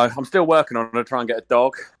 So I'm still working on it to try and get a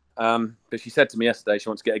dog. But she said to me yesterday she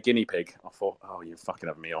wants to get a guinea pig. I thought, you're fucking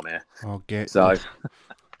having me on here. So.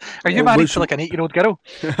 Are you married to like an 8-year-old girl?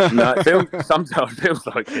 No, sometimes it feels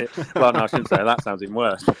like it. Well, no, I shouldn't say that. Sounds even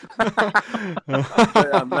worse.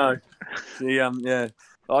 But, no, yeah.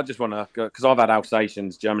 I just want to go because I've had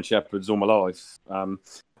Alsatians, German Shepherds all my life. But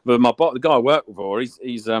the guy I work with,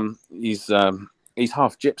 he's half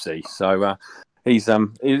gypsy, so he's a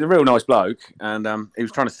real nice bloke, and he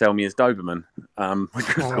was trying to sell me his Doberman.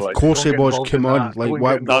 Which was of course he was. Come on, like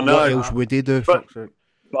what else would he do?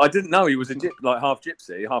 But I didn't know he was half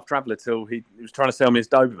gypsy, half traveller till he was trying to sell me his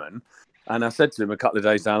Doberman. And I said to him a couple of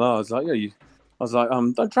days down the line, I was like,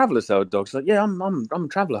 don't travellers sell dogs? He's like, yeah, I'm a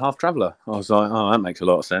traveller, half traveller. I was like, that makes a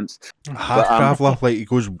lot of sense. Half traveller, like he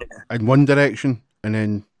goes in one direction and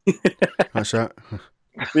then that's it.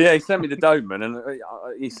 Yeah, he sent me the Doberman, and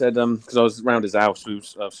he said, because I was around his house, we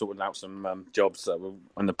was sorting out some jobs that were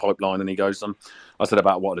on the pipeline, and he goes, I said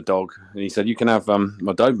about what a dog, and he said, you can have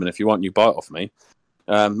my Doberman if you want, you buy it off me.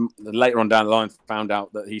 Later on down the line, found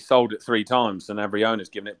out that he sold it 3 times and every owner's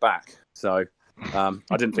given it back. So I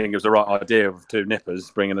didn't think it was the right idea of 2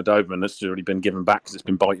 nippers bringing a Doberman that's already been given back because it's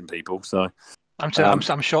been biting people. So I'm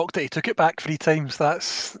shocked that he took it back 3 times.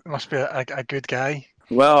 Must be a good guy.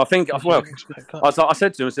 Well, I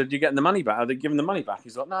said to him, I said, "You getting the money back? Are they giving the money back?"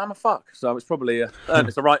 He's like, "No, I'm a fuck." So it's probably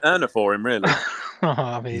it's a right earner for him, really.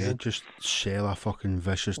 Amazing. Yeah, just sell a fucking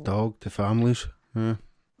vicious dog to families. Yeah.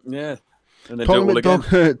 And then talking about dog,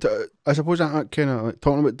 I suppose that kind of like,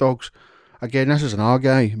 talking about dogs. Again, this is another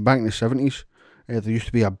guy back in the 70s. There used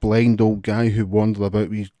to be a blind old guy who wandered about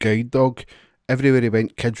with his guide dog. Everywhere he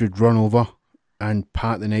went, kids would run over and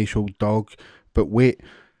pat the nice old dog. But wait,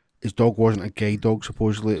 his dog wasn't a guide dog,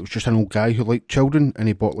 supposedly. It was just an old guy who liked children, and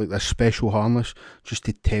he bought like this special harness just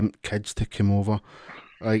to tempt kids to come over.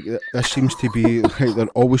 Like, this seems to be, like, there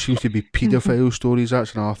always seems to be paedophile stories.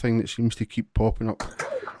 That's another thing that seems to keep popping up.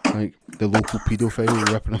 Like, the local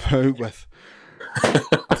paedophile ripping about with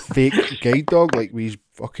a fake guide dog, like with his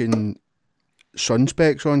fucking sun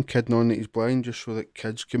specs on, kidding on that he's blind, just so that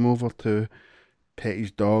kids come over to pet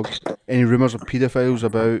his dog. Any rumours of paedophiles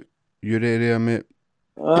about your area, mate?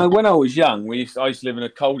 When I was young, I used to live in a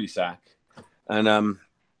cul-de-sac, and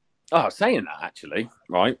saying that actually,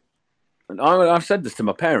 right? And I've said this to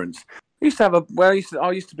my parents. I used to have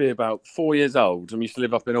I used to be about 4 years old, and we used to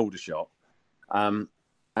live up in Aldershot, and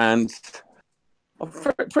I'm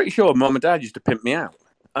pretty sure Mum and Dad used to pimp me out.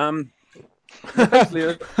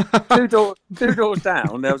 Basically, 2 doors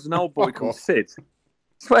down, there was an old boy called Sid.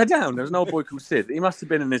 Swear down, there was an old boy called Sid. He must have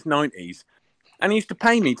been in his 90s. And he used to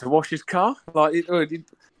pay me to wash his car. Like,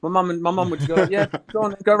 my mum would go, yeah,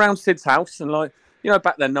 go around Sid's house. And, like,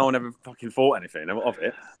 back then no one ever fucking thought anything of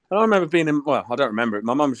it. And I remember being I don't remember it.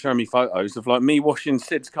 My mum was showing me photos of, like, me washing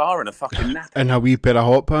Sid's car in a fucking nappy. And a wee pair of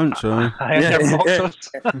hot pants, or? Yeah.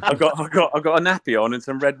 I've got a nappy on and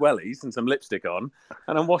some red wellies and some lipstick on.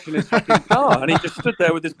 And I'm washing his fucking car. And he just stood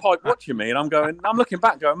there with his pipe watching me. And I'm looking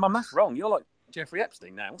back going, Mum, that's wrong. You're like Jeffrey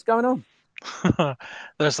Epstein now. What's going on?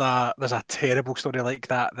 There's a terrible story like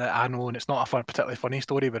that I know, and it's not a particularly funny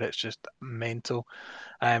story, but it's just mental.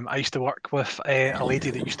 I used to work with a lady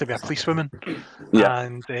that used to be a policewoman,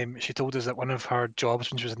 and she told us that one of her jobs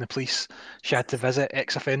when she was in the police, she had to visit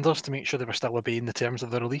ex-offenders to make sure they were still obeying the terms of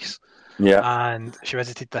the release. Yeah. And she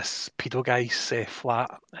visited this pedo guy's flat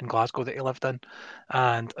in Glasgow that he lived in,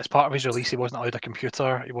 and as part of his release, he wasn't allowed a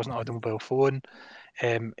computer, he wasn't allowed a mobile phone.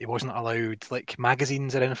 He wasn't allowed like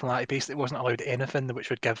magazines or anything like that. He basically wasn't allowed anything which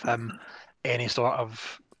would give him any sort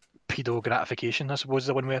of pedo gratification, I suppose is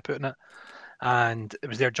the one way of putting it. And it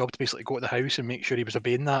was their job to basically go to the house and make sure he was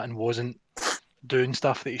obeying that and wasn't doing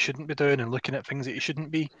stuff that he shouldn't be doing and looking at things that he shouldn't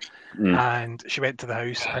be. And she went to the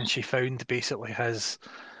house and she found basically his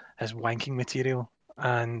wanking material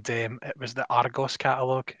and it was the Argos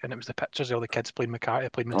catalogue, and it was the pictures of all the kids playing McCarthy,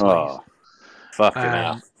 playing with toys. Oh, fucking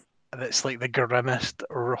hell. And it's like the grimmest,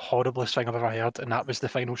 horriblest thing I've ever heard, and that was the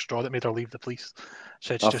final straw that made her leave the police.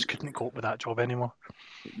 So she just couldn't cope with that job anymore.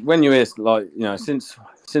 When you hear, like, you know, since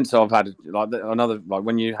I've had, like, another, like,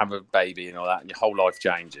 when you have a baby and all that, and your whole life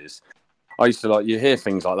changes, I used to, like, you hear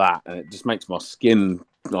things like that, and it just makes my skin,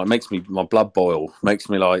 like, my blood boil, makes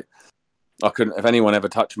me, like, I couldn't, if anyone ever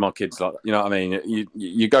touched my kids, like, you know what I mean?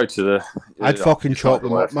 You go to the... I'd fucking chop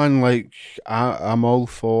them up, man. Like, I'm all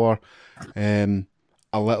for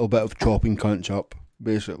a little bit of chopping cunts up,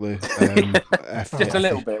 basically. Just a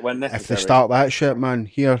little bit when necessary. If they start that shit, man,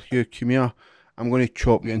 here, you come here, I'm going to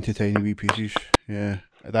chop you into tiny wee pieces. Yeah,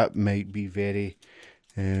 that might be very...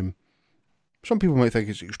 some people might think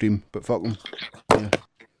it's extreme, but fuck them. Yeah.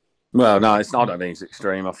 Well, no, it's not. I don't think it's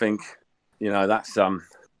extreme. I think, you know, that's...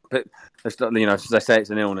 But, you know, they say it's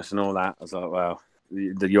an illness and all that. I was like, well,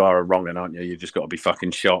 you are a wrong, aren't you? You've just got to be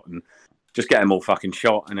fucking shot and just get them all fucking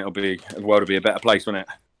shot, and the world will be a better place, won't it?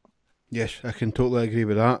 Yes, I can totally agree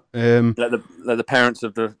with that. Let the parents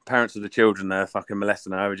of the children there fucking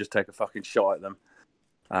molesting her, just take a fucking shot at them,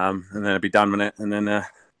 and then it'll be done with it. And then,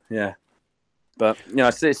 yeah. But you know,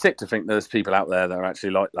 it's sick to think there's people out there that are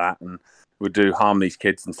actually like that and would do harm these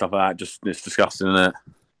kids and stuff like that. Just it's disgusting, isn't it?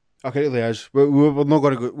 Okay, it really is. We're not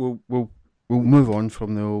going to go. We'll move on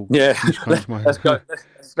from the old. Yeah, let's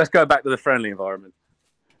go back to the friendly environment.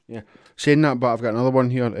 Yeah, saying that, but I've got another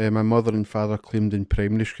one here. My mother and father claimed in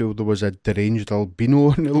primary school there was a deranged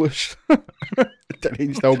albino on the loose.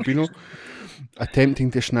 Deranged albino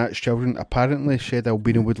attempting to snatch children. Apparently, said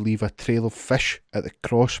albino would leave a trail of fish at the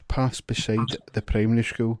cross paths beside the primary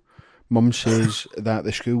school. Mum says that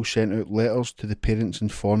the school sent out letters to the parents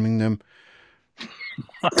informing them.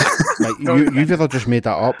 Like, you've either just made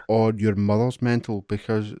that up or your mother's mental,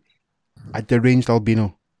 because a deranged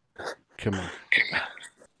albino. Come on.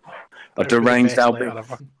 A deranged albino.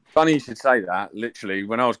 Funny you should say that. Literally,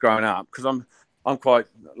 when I was growing up, because I'm quite,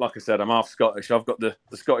 like I said, I'm half Scottish. I've got the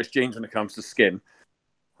Scottish genes when it comes to skin.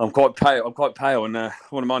 I'm quite pale, and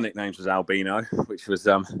one of my nicknames was albino, which was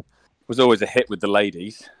always a hit with the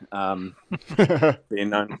ladies, being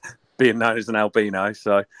known as an albino.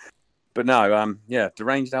 So. But no, yeah,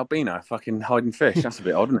 deranged albino, fucking hiding fish. That's a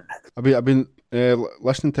bit odd, isn't it? I've been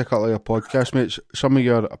listening to a couple of your podcasts, mates. Some of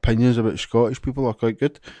your opinions about Scottish people are quite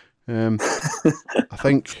good. I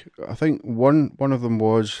think one of them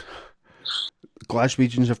was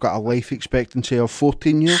Glaswegians have got a life expectancy of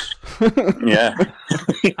 14 years. Yeah.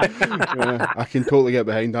 Yeah, I can totally get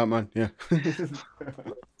behind that, man. Yeah.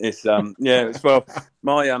 It's well,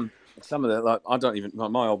 my some of the, like, I don't even,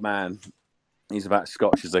 like, my old man. He's about as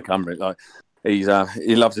Scottish as they come. Like, he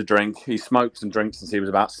loves a drink. He smokes and drinks since he was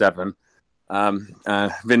about 7.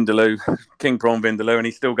 Vindaloo, King Prawn Vindaloo, and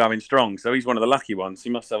he's still going strong. So he's one of the lucky ones. He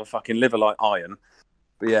must have a fucking liver like iron.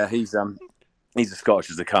 But yeah, he's as Scottish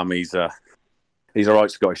as they come. He's a right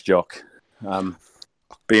Scottish jock.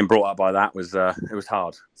 Being brought up by that was it was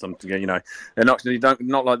hard. Something, you know, they're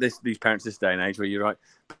not like this. These parents this day and age where you like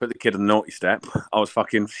put the kid on the naughty step. I was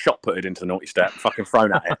fucking shot putted into the naughty step, fucking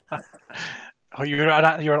thrown at it. Oh, you were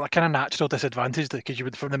like kind of natural disadvantage because you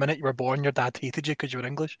would, from the minute you were born, your dad hated you because you were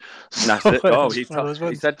English. That's it. Oh, he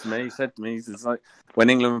said to me, he's like, when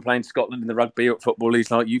England were playing Scotland in the rugby or football, he's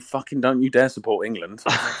like, you fucking don't you dare support England.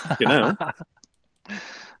 You know,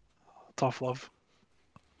 tough love.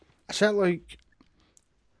 I said, like,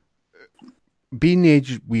 being the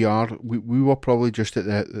age we are, we were probably just at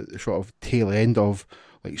the sort of tail end of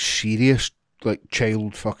like serious, like,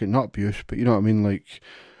 child fucking, not abuse, but you know what I mean, like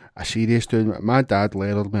a serious doing. My dad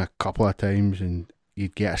leveled me a couple of times and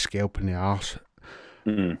you'd get a scalp in the arse.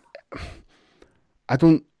 Mm. I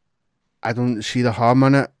don't see the harm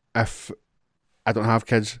in it if I don't have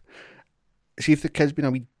kids. See, if the kid's been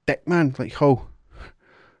a wee dick, man, like, oh,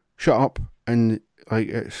 shut up. And like,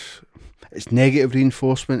 it's negative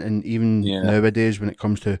reinforcement, and even nowadays when it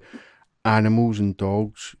comes to animals and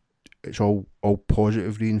dogs, it's all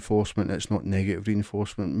positive reinforcement. It's not negative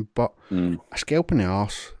reinforcement. But a scalp in the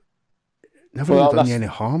arse never really done you any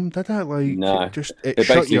harm, did it? Like, no. It basically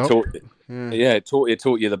shut you taught, up. It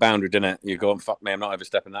taught you the boundary, didn't it? You go, fuck me, I'm not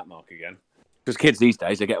overstepping that mark again. Because kids these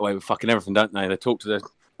days, they get away with fucking everything, don't they?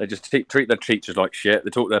 They just treat their teachers like shit. They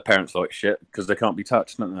talk to their parents like shit because they can't be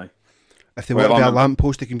touched, don't they? If they want to be a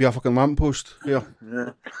lamppost, they can be a fucking lamppost. Yeah.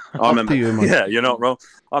 I remember. You, man. Yeah, you're not wrong.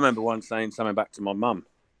 I remember once saying something back to my mum,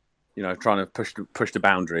 you know, trying to push the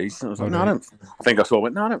boundaries. And I was like, I think I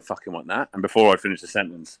went, no, I don't fucking want that. And before I'd finished the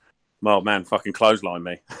sentence, my old man fucking clotheslined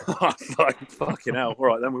me. I was like, fucking hell. All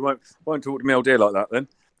right, then we won't talk to me old dear like that then.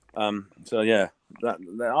 So yeah, that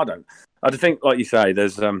I don't think, like you say,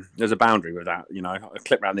 there's a boundary with that. You know, a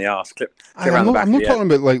clip round the arse, clip round the back. I'm of not the talking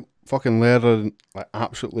head. about like fucking leather, like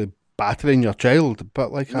absolutely battering your child,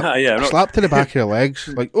 but like No, yeah, a slap to the back of your legs,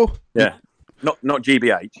 like yeah, not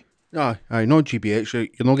GBH. no, not GBH.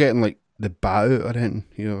 You're not getting like the bat out or anything.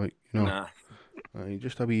 You're like, Nah,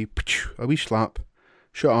 just a wee slap.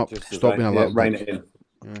 Shut up. just Stop being a little rein dick. it in.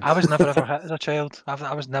 Yeah. I was never ever hit as a child.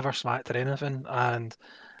 I was never smacked or anything, and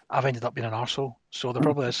I've ended up being an arsehole. So there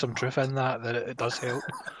probably is some truth in that it does help.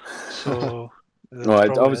 So Right,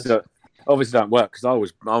 obviously don't work, because I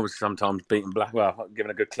was sometimes beaten black. Well,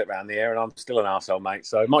 giving a good clip round the air, and I'm still an arsehole, mate.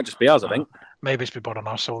 So it might just be us, I think. Maybe it's been born an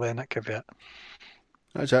arsehole then. That could be it.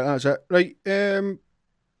 That's it. Right,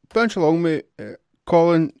 bounce along, mate.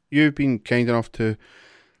 Colin, you've been kind enough to,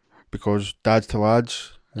 because Dads to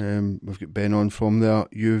Lads, we've got Ben on from there.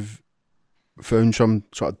 You've found some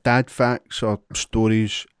sort of dad facts or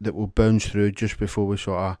stories that we'll bounce through just before we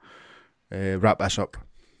sort of wrap this up.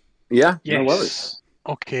 Yeah, Yes. no worries.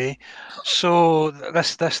 Okay. So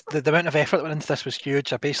the amount of effort that went into this was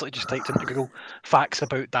huge. I basically just typed into Google facts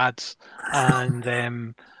about dads,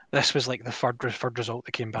 and this was like the third result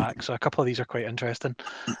that came back. So a couple of these are quite interesting.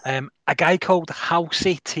 A guy called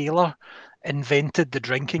Halsey Taylor invented the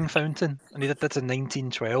drinking fountain, and he did this in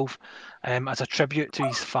 1912 as a tribute to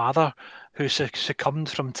his father, who succumbed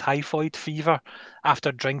from typhoid fever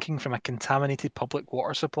after drinking from a contaminated public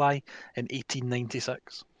water supply in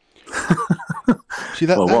 1896. See,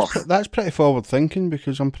 that's pretty forward thinking,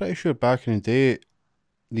 because I'm pretty sure back in the day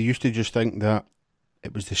they used to just think that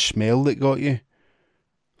it was the smell that got you.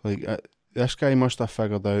 Like, this guy must have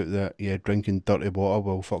figured out that drinking dirty water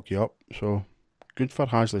will fuck you up. So good for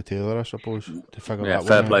Halsey Taylor, I suppose, to figure that one out.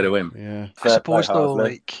 Fair play to him. Yeah. I suppose though,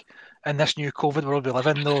 like in this new COVID world we live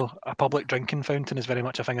in, though, a public drinking fountain is very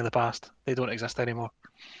much a thing of the past. They don't exist anymore.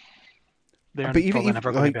 They're probably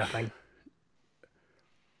never going to be a thing.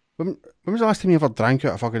 When was the last time you ever drank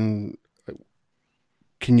out of fucking?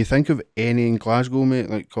 Can you think of any in Glasgow, mate?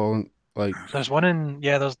 Like, Colin, like there's one in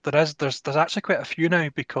there's actually quite a few now,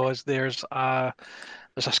 because there's a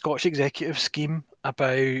Scottish executive scheme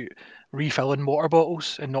about refilling water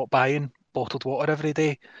bottles and not buying bottled water every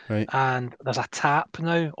day. Right. And there's a tap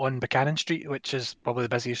now on Buchanan Street, which is probably the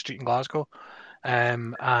busiest street in Glasgow.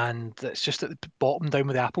 And it's just at the bottom down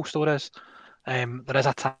where the Apple store is. There is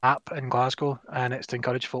a tap in Glasgow, and it's to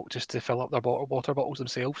encourage folk just to fill up their water bottles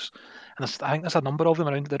themselves. And I think there's a number of them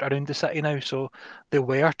around the city now. So they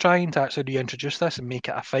were trying to actually reintroduce this and make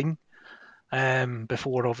it a thing.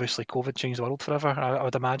 Before obviously COVID changed the world forever. I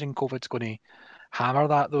would imagine COVID's going to hammer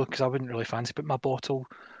that though, because I wouldn't really fancy putting my bottle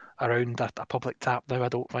around a public tap now. I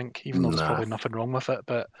don't think, even though there's probably nothing wrong with it,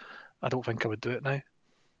 but I don't think I would do it now.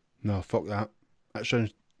 No, fuck that. That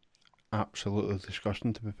sounds absolutely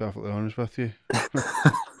disgusting, to be perfectly honest with you.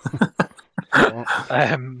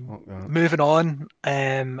 Moving on,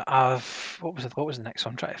 what was the next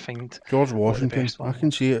one? I'm trying to find George Washington. I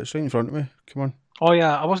can see it. It's right in front of me. Come on. Oh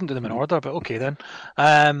yeah, I wasn't doing them in order, but okay then.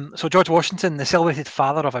 So George Washington, the celebrated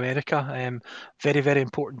father of America, very, very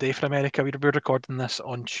important day for America. We're recording this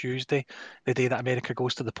on Tuesday, the day that America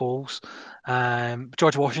goes to the polls.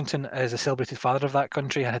 George Washington is a celebrated father of that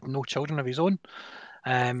country and had no children of his own.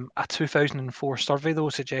 A 2004 survey, though,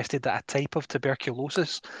 suggested that a type of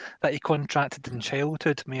tuberculosis that he contracted in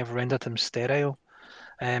childhood may have rendered him sterile.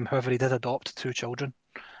 However, he did adopt 2 children.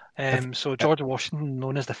 So George Washington,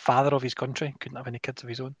 known as the father of his country, couldn't have any kids of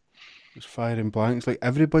his own. It's firing blanks. Like,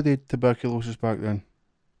 everybody had tuberculosis back then.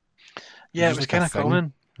 Yeah, it was kind of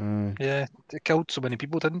common. Yeah, it killed so many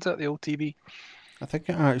people, didn't it, the old TB? I think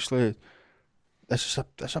it actually... This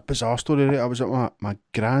is a bizarre story, right? I was at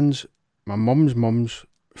my mum's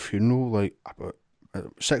funeral, like, about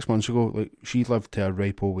 6 months ago. Like, she lived to a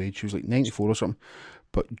ripe old age. She was like 94 or something.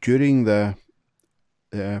 But during the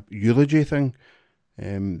eulogy thing,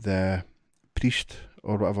 the priest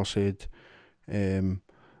or whatever said,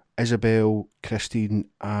 Isabel, Christine,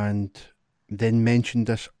 and then mentioned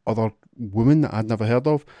this other woman that I'd never heard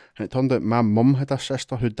of, and it turned out my mum had a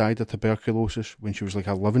sister who died of tuberculosis when she was like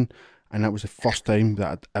 11, and that was the first time that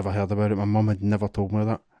I'd ever heard about it. My mum had never told me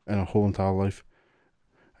that in her whole entire life,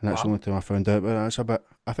 and that's the only time I found out. But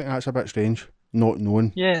I think that's a bit strange, not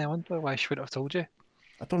knowing. Yeah, I wonder why she would have told you.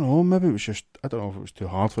 I don't know, maybe it was just, I don't know if it was too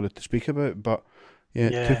hard for it to speak about, but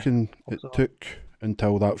it took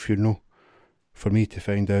until that funeral for me to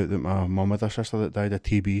find out that my mum had a sister that died of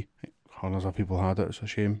TB. Hundreds of people had it. It's a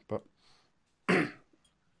shame, but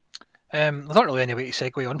there's not really any way to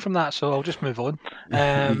segue on from that, so I'll just move on.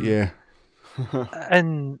 Yeah.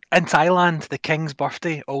 In Thailand, the king's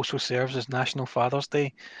birthday also serves as National Father's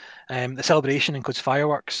Day. The celebration includes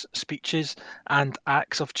fireworks, speeches, and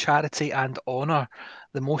acts of charity and honour,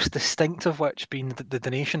 the most distinctive which being the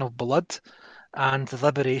donation of blood and the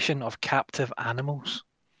liberation of captive animals.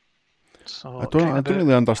 So I don't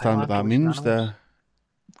really understand what that means. Animals. The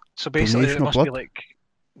So basically, donation it of must blood? be like,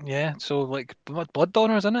 yeah. So like blood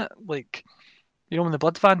donors, isn't it? Like, you know, when the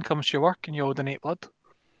blood van comes to your work and you all donate blood.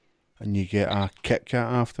 And you get a Kit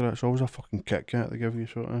Kat after it. It's always a fucking Kit Kat they give you,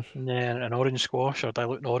 so it is. Yeah, an orange squash or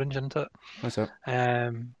diluting orange into it. That's it.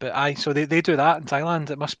 But so they do that in Thailand.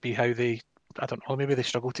 It must be how they, I don't know, maybe they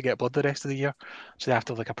struggle to get blood the rest of the year, so they have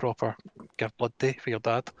to have like a proper give blood day for your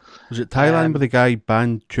dad. Was it Thailand where the guy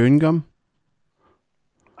banned chewing gum?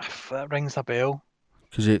 That rings a bell.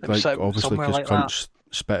 Because it like somewhere obviously because like cunts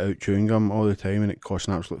spit out chewing gum all the time and it costs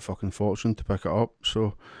an absolute fucking fortune to pick it up.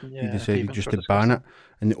 So he decided just to ban it,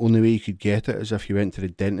 and the only way you could get it is if you went to the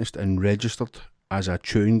dentist and registered as a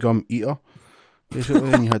chewing gum eater,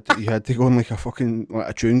 basically, and you had to go on like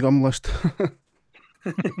a chewing gum list. I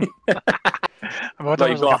wonder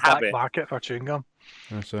if there's like a black market for chewing gum.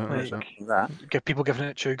 That's it. Get people giving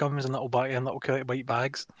it chewing gums in little white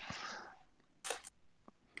bags.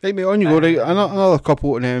 Right, mate, on you go. Right, another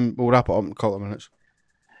couple, and then we'll wrap it up in a couple of minutes.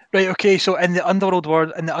 Right, okay. So in the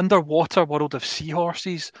underwater world of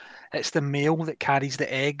seahorses, it's the male that carries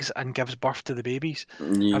the eggs and gives birth to the babies.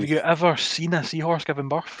 Yeah. Have you ever seen a seahorse giving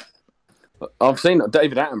birth? I've seen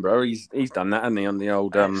David Attenborough. He's done that, hasn't he, on the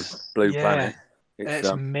old Blue Planet?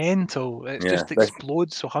 It's mental. It just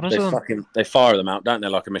explodes. So hundreds of them. They fire them out, don't they,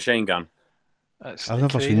 like a machine gun? I've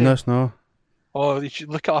never seen this, no. Oh, you should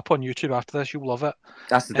look it up on YouTube after this. You'll love it.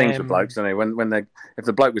 That's the thing with blokes, isn't it? If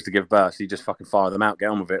the bloke was to give birth, you just fucking fire them out, get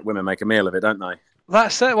on with it. Women make a meal of it, don't they?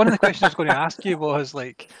 That's it. One of the questions I was going to ask you was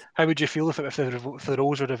like, how would you feel if the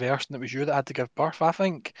roles were reversed and it was you that had to give birth? I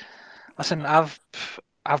think. Listen, I've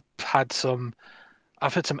had some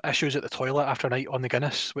issues at the toilet after a night on the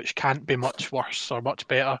Guinness, which can't be much worse or much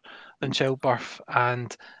better than childbirth,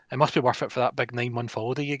 and it must be worth it for that big 9-month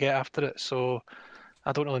holiday you get after it. So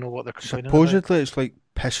I don't really know what they're complaining Supposedly about. It's like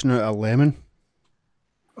pissing out a lemon.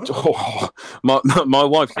 Oh, my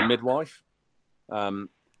wife's a midwife. And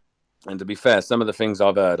to be fair, some of the things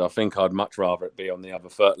I've heard, I think I'd much rather it be on the other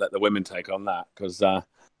foot, let the women take on that. Because,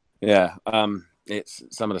 it's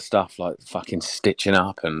some of the stuff like fucking stitching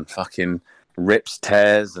up and fucking rips,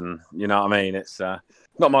 tears, and you know what I mean? It's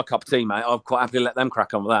not my cup of tea, mate. I'm quite happy to let them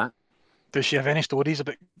crack on with that. Does she have any stories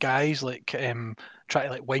about guys like try to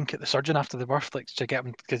like wink at the surgeon after the birth, like to get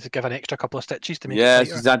them to give an extra couple of stitches to make it tighter?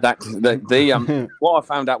 She's had that. The what I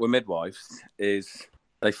found out with midwives is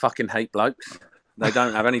they fucking hate blokes. They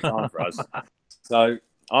don't have any time for us. So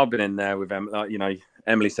I've been in there with them.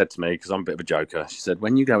 Emily said to me, because I'm a bit of a joker, she said,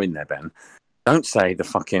 when you go in there, Ben, don't say the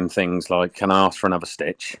fucking things like, can I ask for another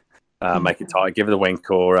stitch? Make it tight, give it a wink,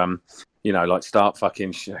 or like start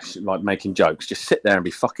fucking like making jokes. Just sit there and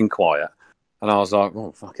be fucking quiet. And I was like,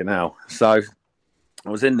 oh, fucking hell. So I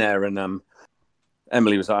was in there, and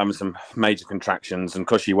Emily was having some major contractions, and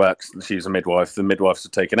because she was a midwife, the midwives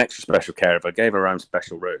had taken extra special care of her, gave her own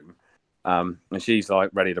special room. And she's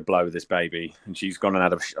like ready to blow this baby, and she's gone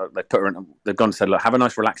and they've gone and said, look, have a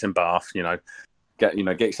nice relaxing bath, get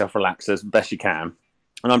yourself relaxed as best you can.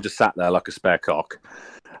 And I'm just sat there like a spare cock.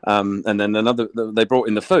 And then they brought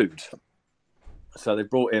in the food. So they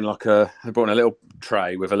brought in a little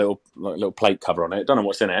tray with a little plate cover on it. Don't know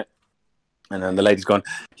what's in it. And then the lady's gone,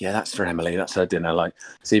 yeah, that's for Emily. That's her dinner. Like,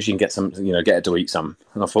 see if she can get some, get her to eat some.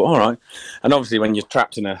 And I thought, all right. And obviously, when you're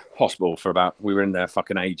trapped in a hospital we were in there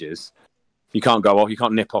fucking ages. You can't go off. You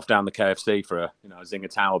can't nip off down the KFC for a Zinger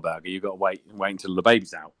Tower burger. You've got to wait until the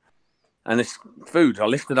baby's out. And this food, I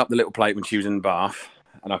lifted up the little plate when she was in the bath,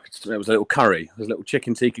 and it was a little curry. It was a little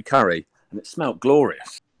chicken tikka curry, and it smelled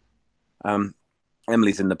glorious.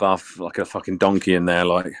 Emily's in the bath like a fucking donkey in there,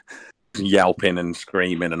 like yelping and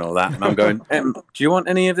screaming and all that. And I'm going, do you want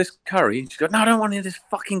any of this curry? She goes, no, I don't want any of this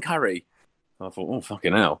fucking curry. And I thought, oh,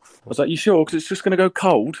 fucking hell. I was like, you sure? Because it's just going to go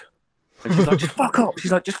cold. And she's like, just fuck off.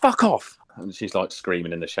 She's like, just fuck off. And she's like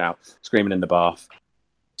screaming in the bath.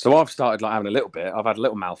 So I've started like having a little bit. I've had a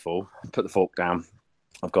little mouthful, put the fork down.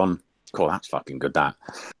 I've gone, cool, that's fucking good, that.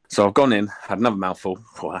 So I've gone in, had another mouthful.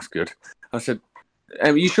 Oh, that's good. I said,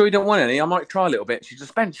 are you sure you don't want any? I might try a little bit. She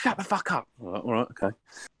just, Ben, shut the fuck up. All right, okay.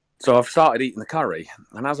 So I've started eating the curry.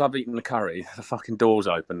 And as I've eaten the curry, the fucking door's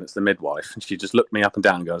open. It's the midwife. And she just looked me up and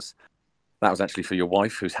down and goes, that was actually for your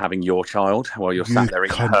wife who's having your child while you're sat there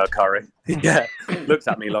eating her curry. Yeah. Looks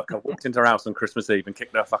at me like I walked into her house on Christmas Eve and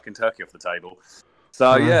kicked her fucking turkey off the table.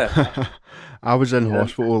 So, yeah. I was in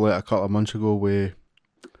hospital like a couple of months ago with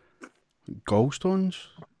gallstones,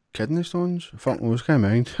 kidney stones, fuck knows, can't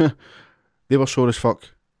mind. They were sore as fuck,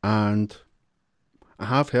 and I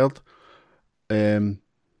have heard, I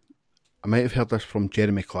might have heard this from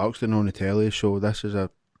Jeremy Clarkson on the telly, so this is a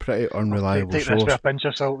pretty unreliable take source. this with a pinch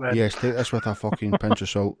of salt, then. Yes, take this with a fucking pinch of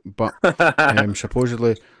salt. But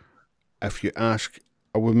supposedly, if you ask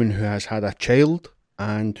a woman who has had a child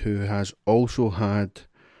and who has also had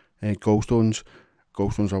gallstones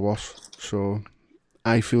are worse. So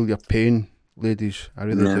I feel your pain, ladies. I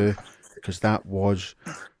really do, because that was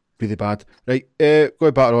really bad. Right,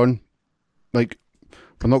 go back on. Like,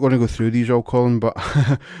 we're not going to go through these all, Colin, but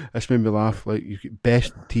this made me laugh. Like, you get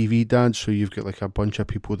best TV dads, so you've got like a bunch of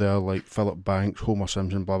people there, like Philip Banks, Homer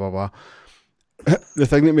Simpson, blah blah blah. The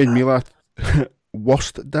thing that made me laugh,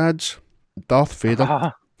 worst dads, Darth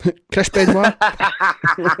Vader, Chris Benoit.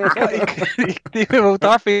 Well,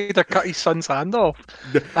 Darth Vader cut his son's hand off,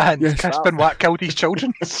 and Chris Benoit killed his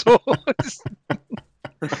children. So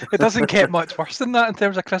it doesn't get much worse than that in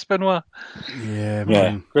terms of Chris Benoit. Yeah,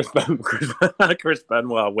 man. Chris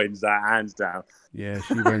Benoit wins that hands down. Yes,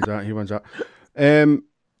 he wins that. He wins that.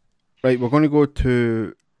 Right, we're going to go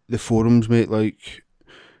to the forums, mate. Like,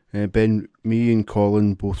 Ben, me and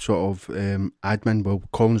Colin both sort of admin. Well,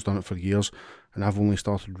 Colin's done it for years, and I've only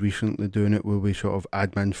started recently doing it, where we sort of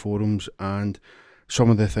admin forums, and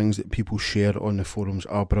some of the things that people share on the forums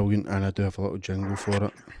are brilliant, and I do have a little jingle for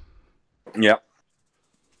it. Yep.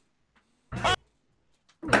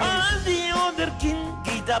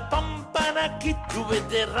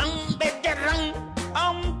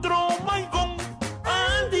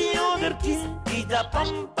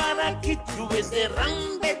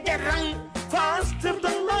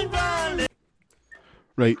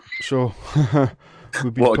 Right, so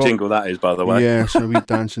what a jingle that is, by the way. Yeah, it's a wee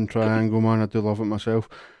dancing triangle, man. I do love it myself.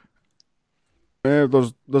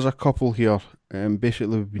 There's a couple here.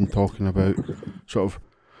 Basically, we've been talking about sort of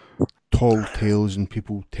tall tales and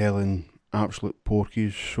people telling absolute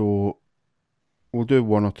porkies. So we'll do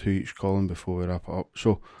one or two each, Colin, before we wrap it up.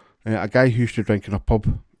 So a guy who used to drink in a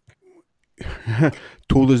pub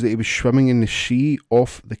told us that he was swimming in the sea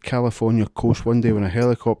off the California coast one day when a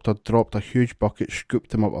helicopter dropped a huge bucket,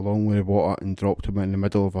 scooped him up along with the water, and dropped him in the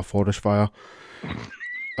middle of a forest fire.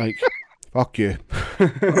 Like, fuck you.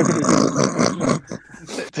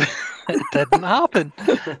 It didn't happen.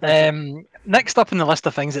 Next up in the list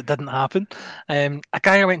of things that didn't happen, a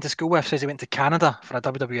guy I went to school with says he went to Canada for a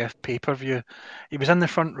WWF pay-per-view. He was in the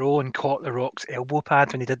front row and caught The Rock's elbow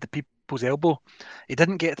pad when he did the People's Elbow. He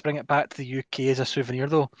didn't get to bring it back to the UK as a souvenir,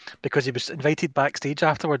 though, because he was invited backstage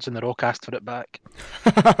afterwards and The Rock asked for it back.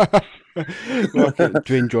 Look at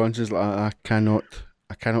Dwayne Johnson's like, I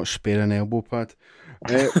cannot spare an elbow pad.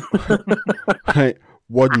 Right,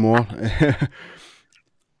 one more.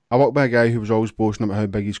 I worked by a guy who was always boasting about how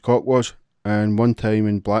big his cock was, and one time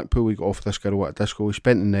in Blackpool we got off this girl at a disco. We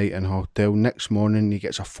spent the night in a hotel. Next morning he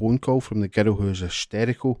gets a phone call from the girl who is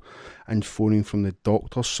hysterical and phoning from the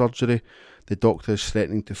doctor's surgery. The doctor is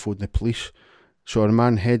threatening to phone the police, so our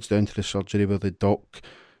man heads down to the surgery where the doc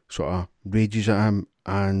sort of rages at him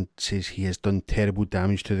and says he has done terrible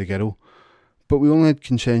damage to the girl. But we only had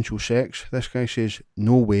consensual sex. This guy says,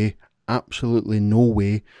 no way, absolutely no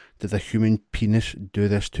way did a human penis do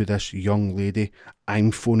this to this young lady.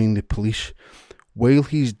 I'm phoning the police. While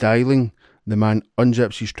he's dialing, the man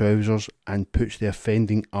unzips his trousers and puts the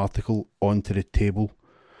offending article onto the table.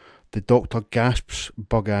 The doctor gasps,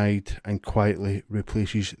 bug-eyed, and quietly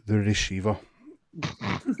replaces the receiver.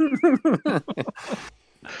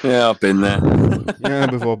 Yeah, I've been there.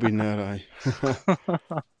 Yeah, we've all been there, aye.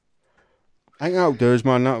 I think that'll do us,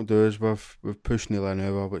 man. That'll do us. We've pushed nearly an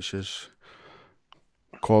hour, which is...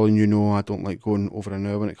 Colin, you know I don't like going over an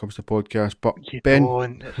hour when it comes to podcasts, but You Ben,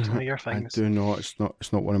 don't. It's one of your things. I do not. It's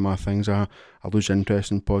not one of my things. I lose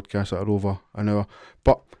interest in podcasts that are over an hour.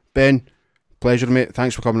 But Ben, pleasure, mate.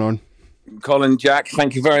 Thanks for coming on. Colin, Jack,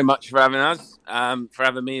 thank you very much for having us, for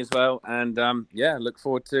having me as well, and look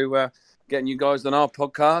forward to getting you guys on our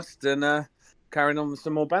podcast and carrying on with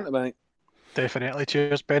some more banter, mate. Definitely.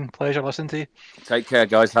 Cheers, Ben. Pleasure listening to you. Take care,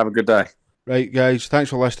 guys. Have a good day. Right, guys.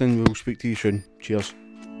 Thanks for listening. We'll speak to you soon. Cheers.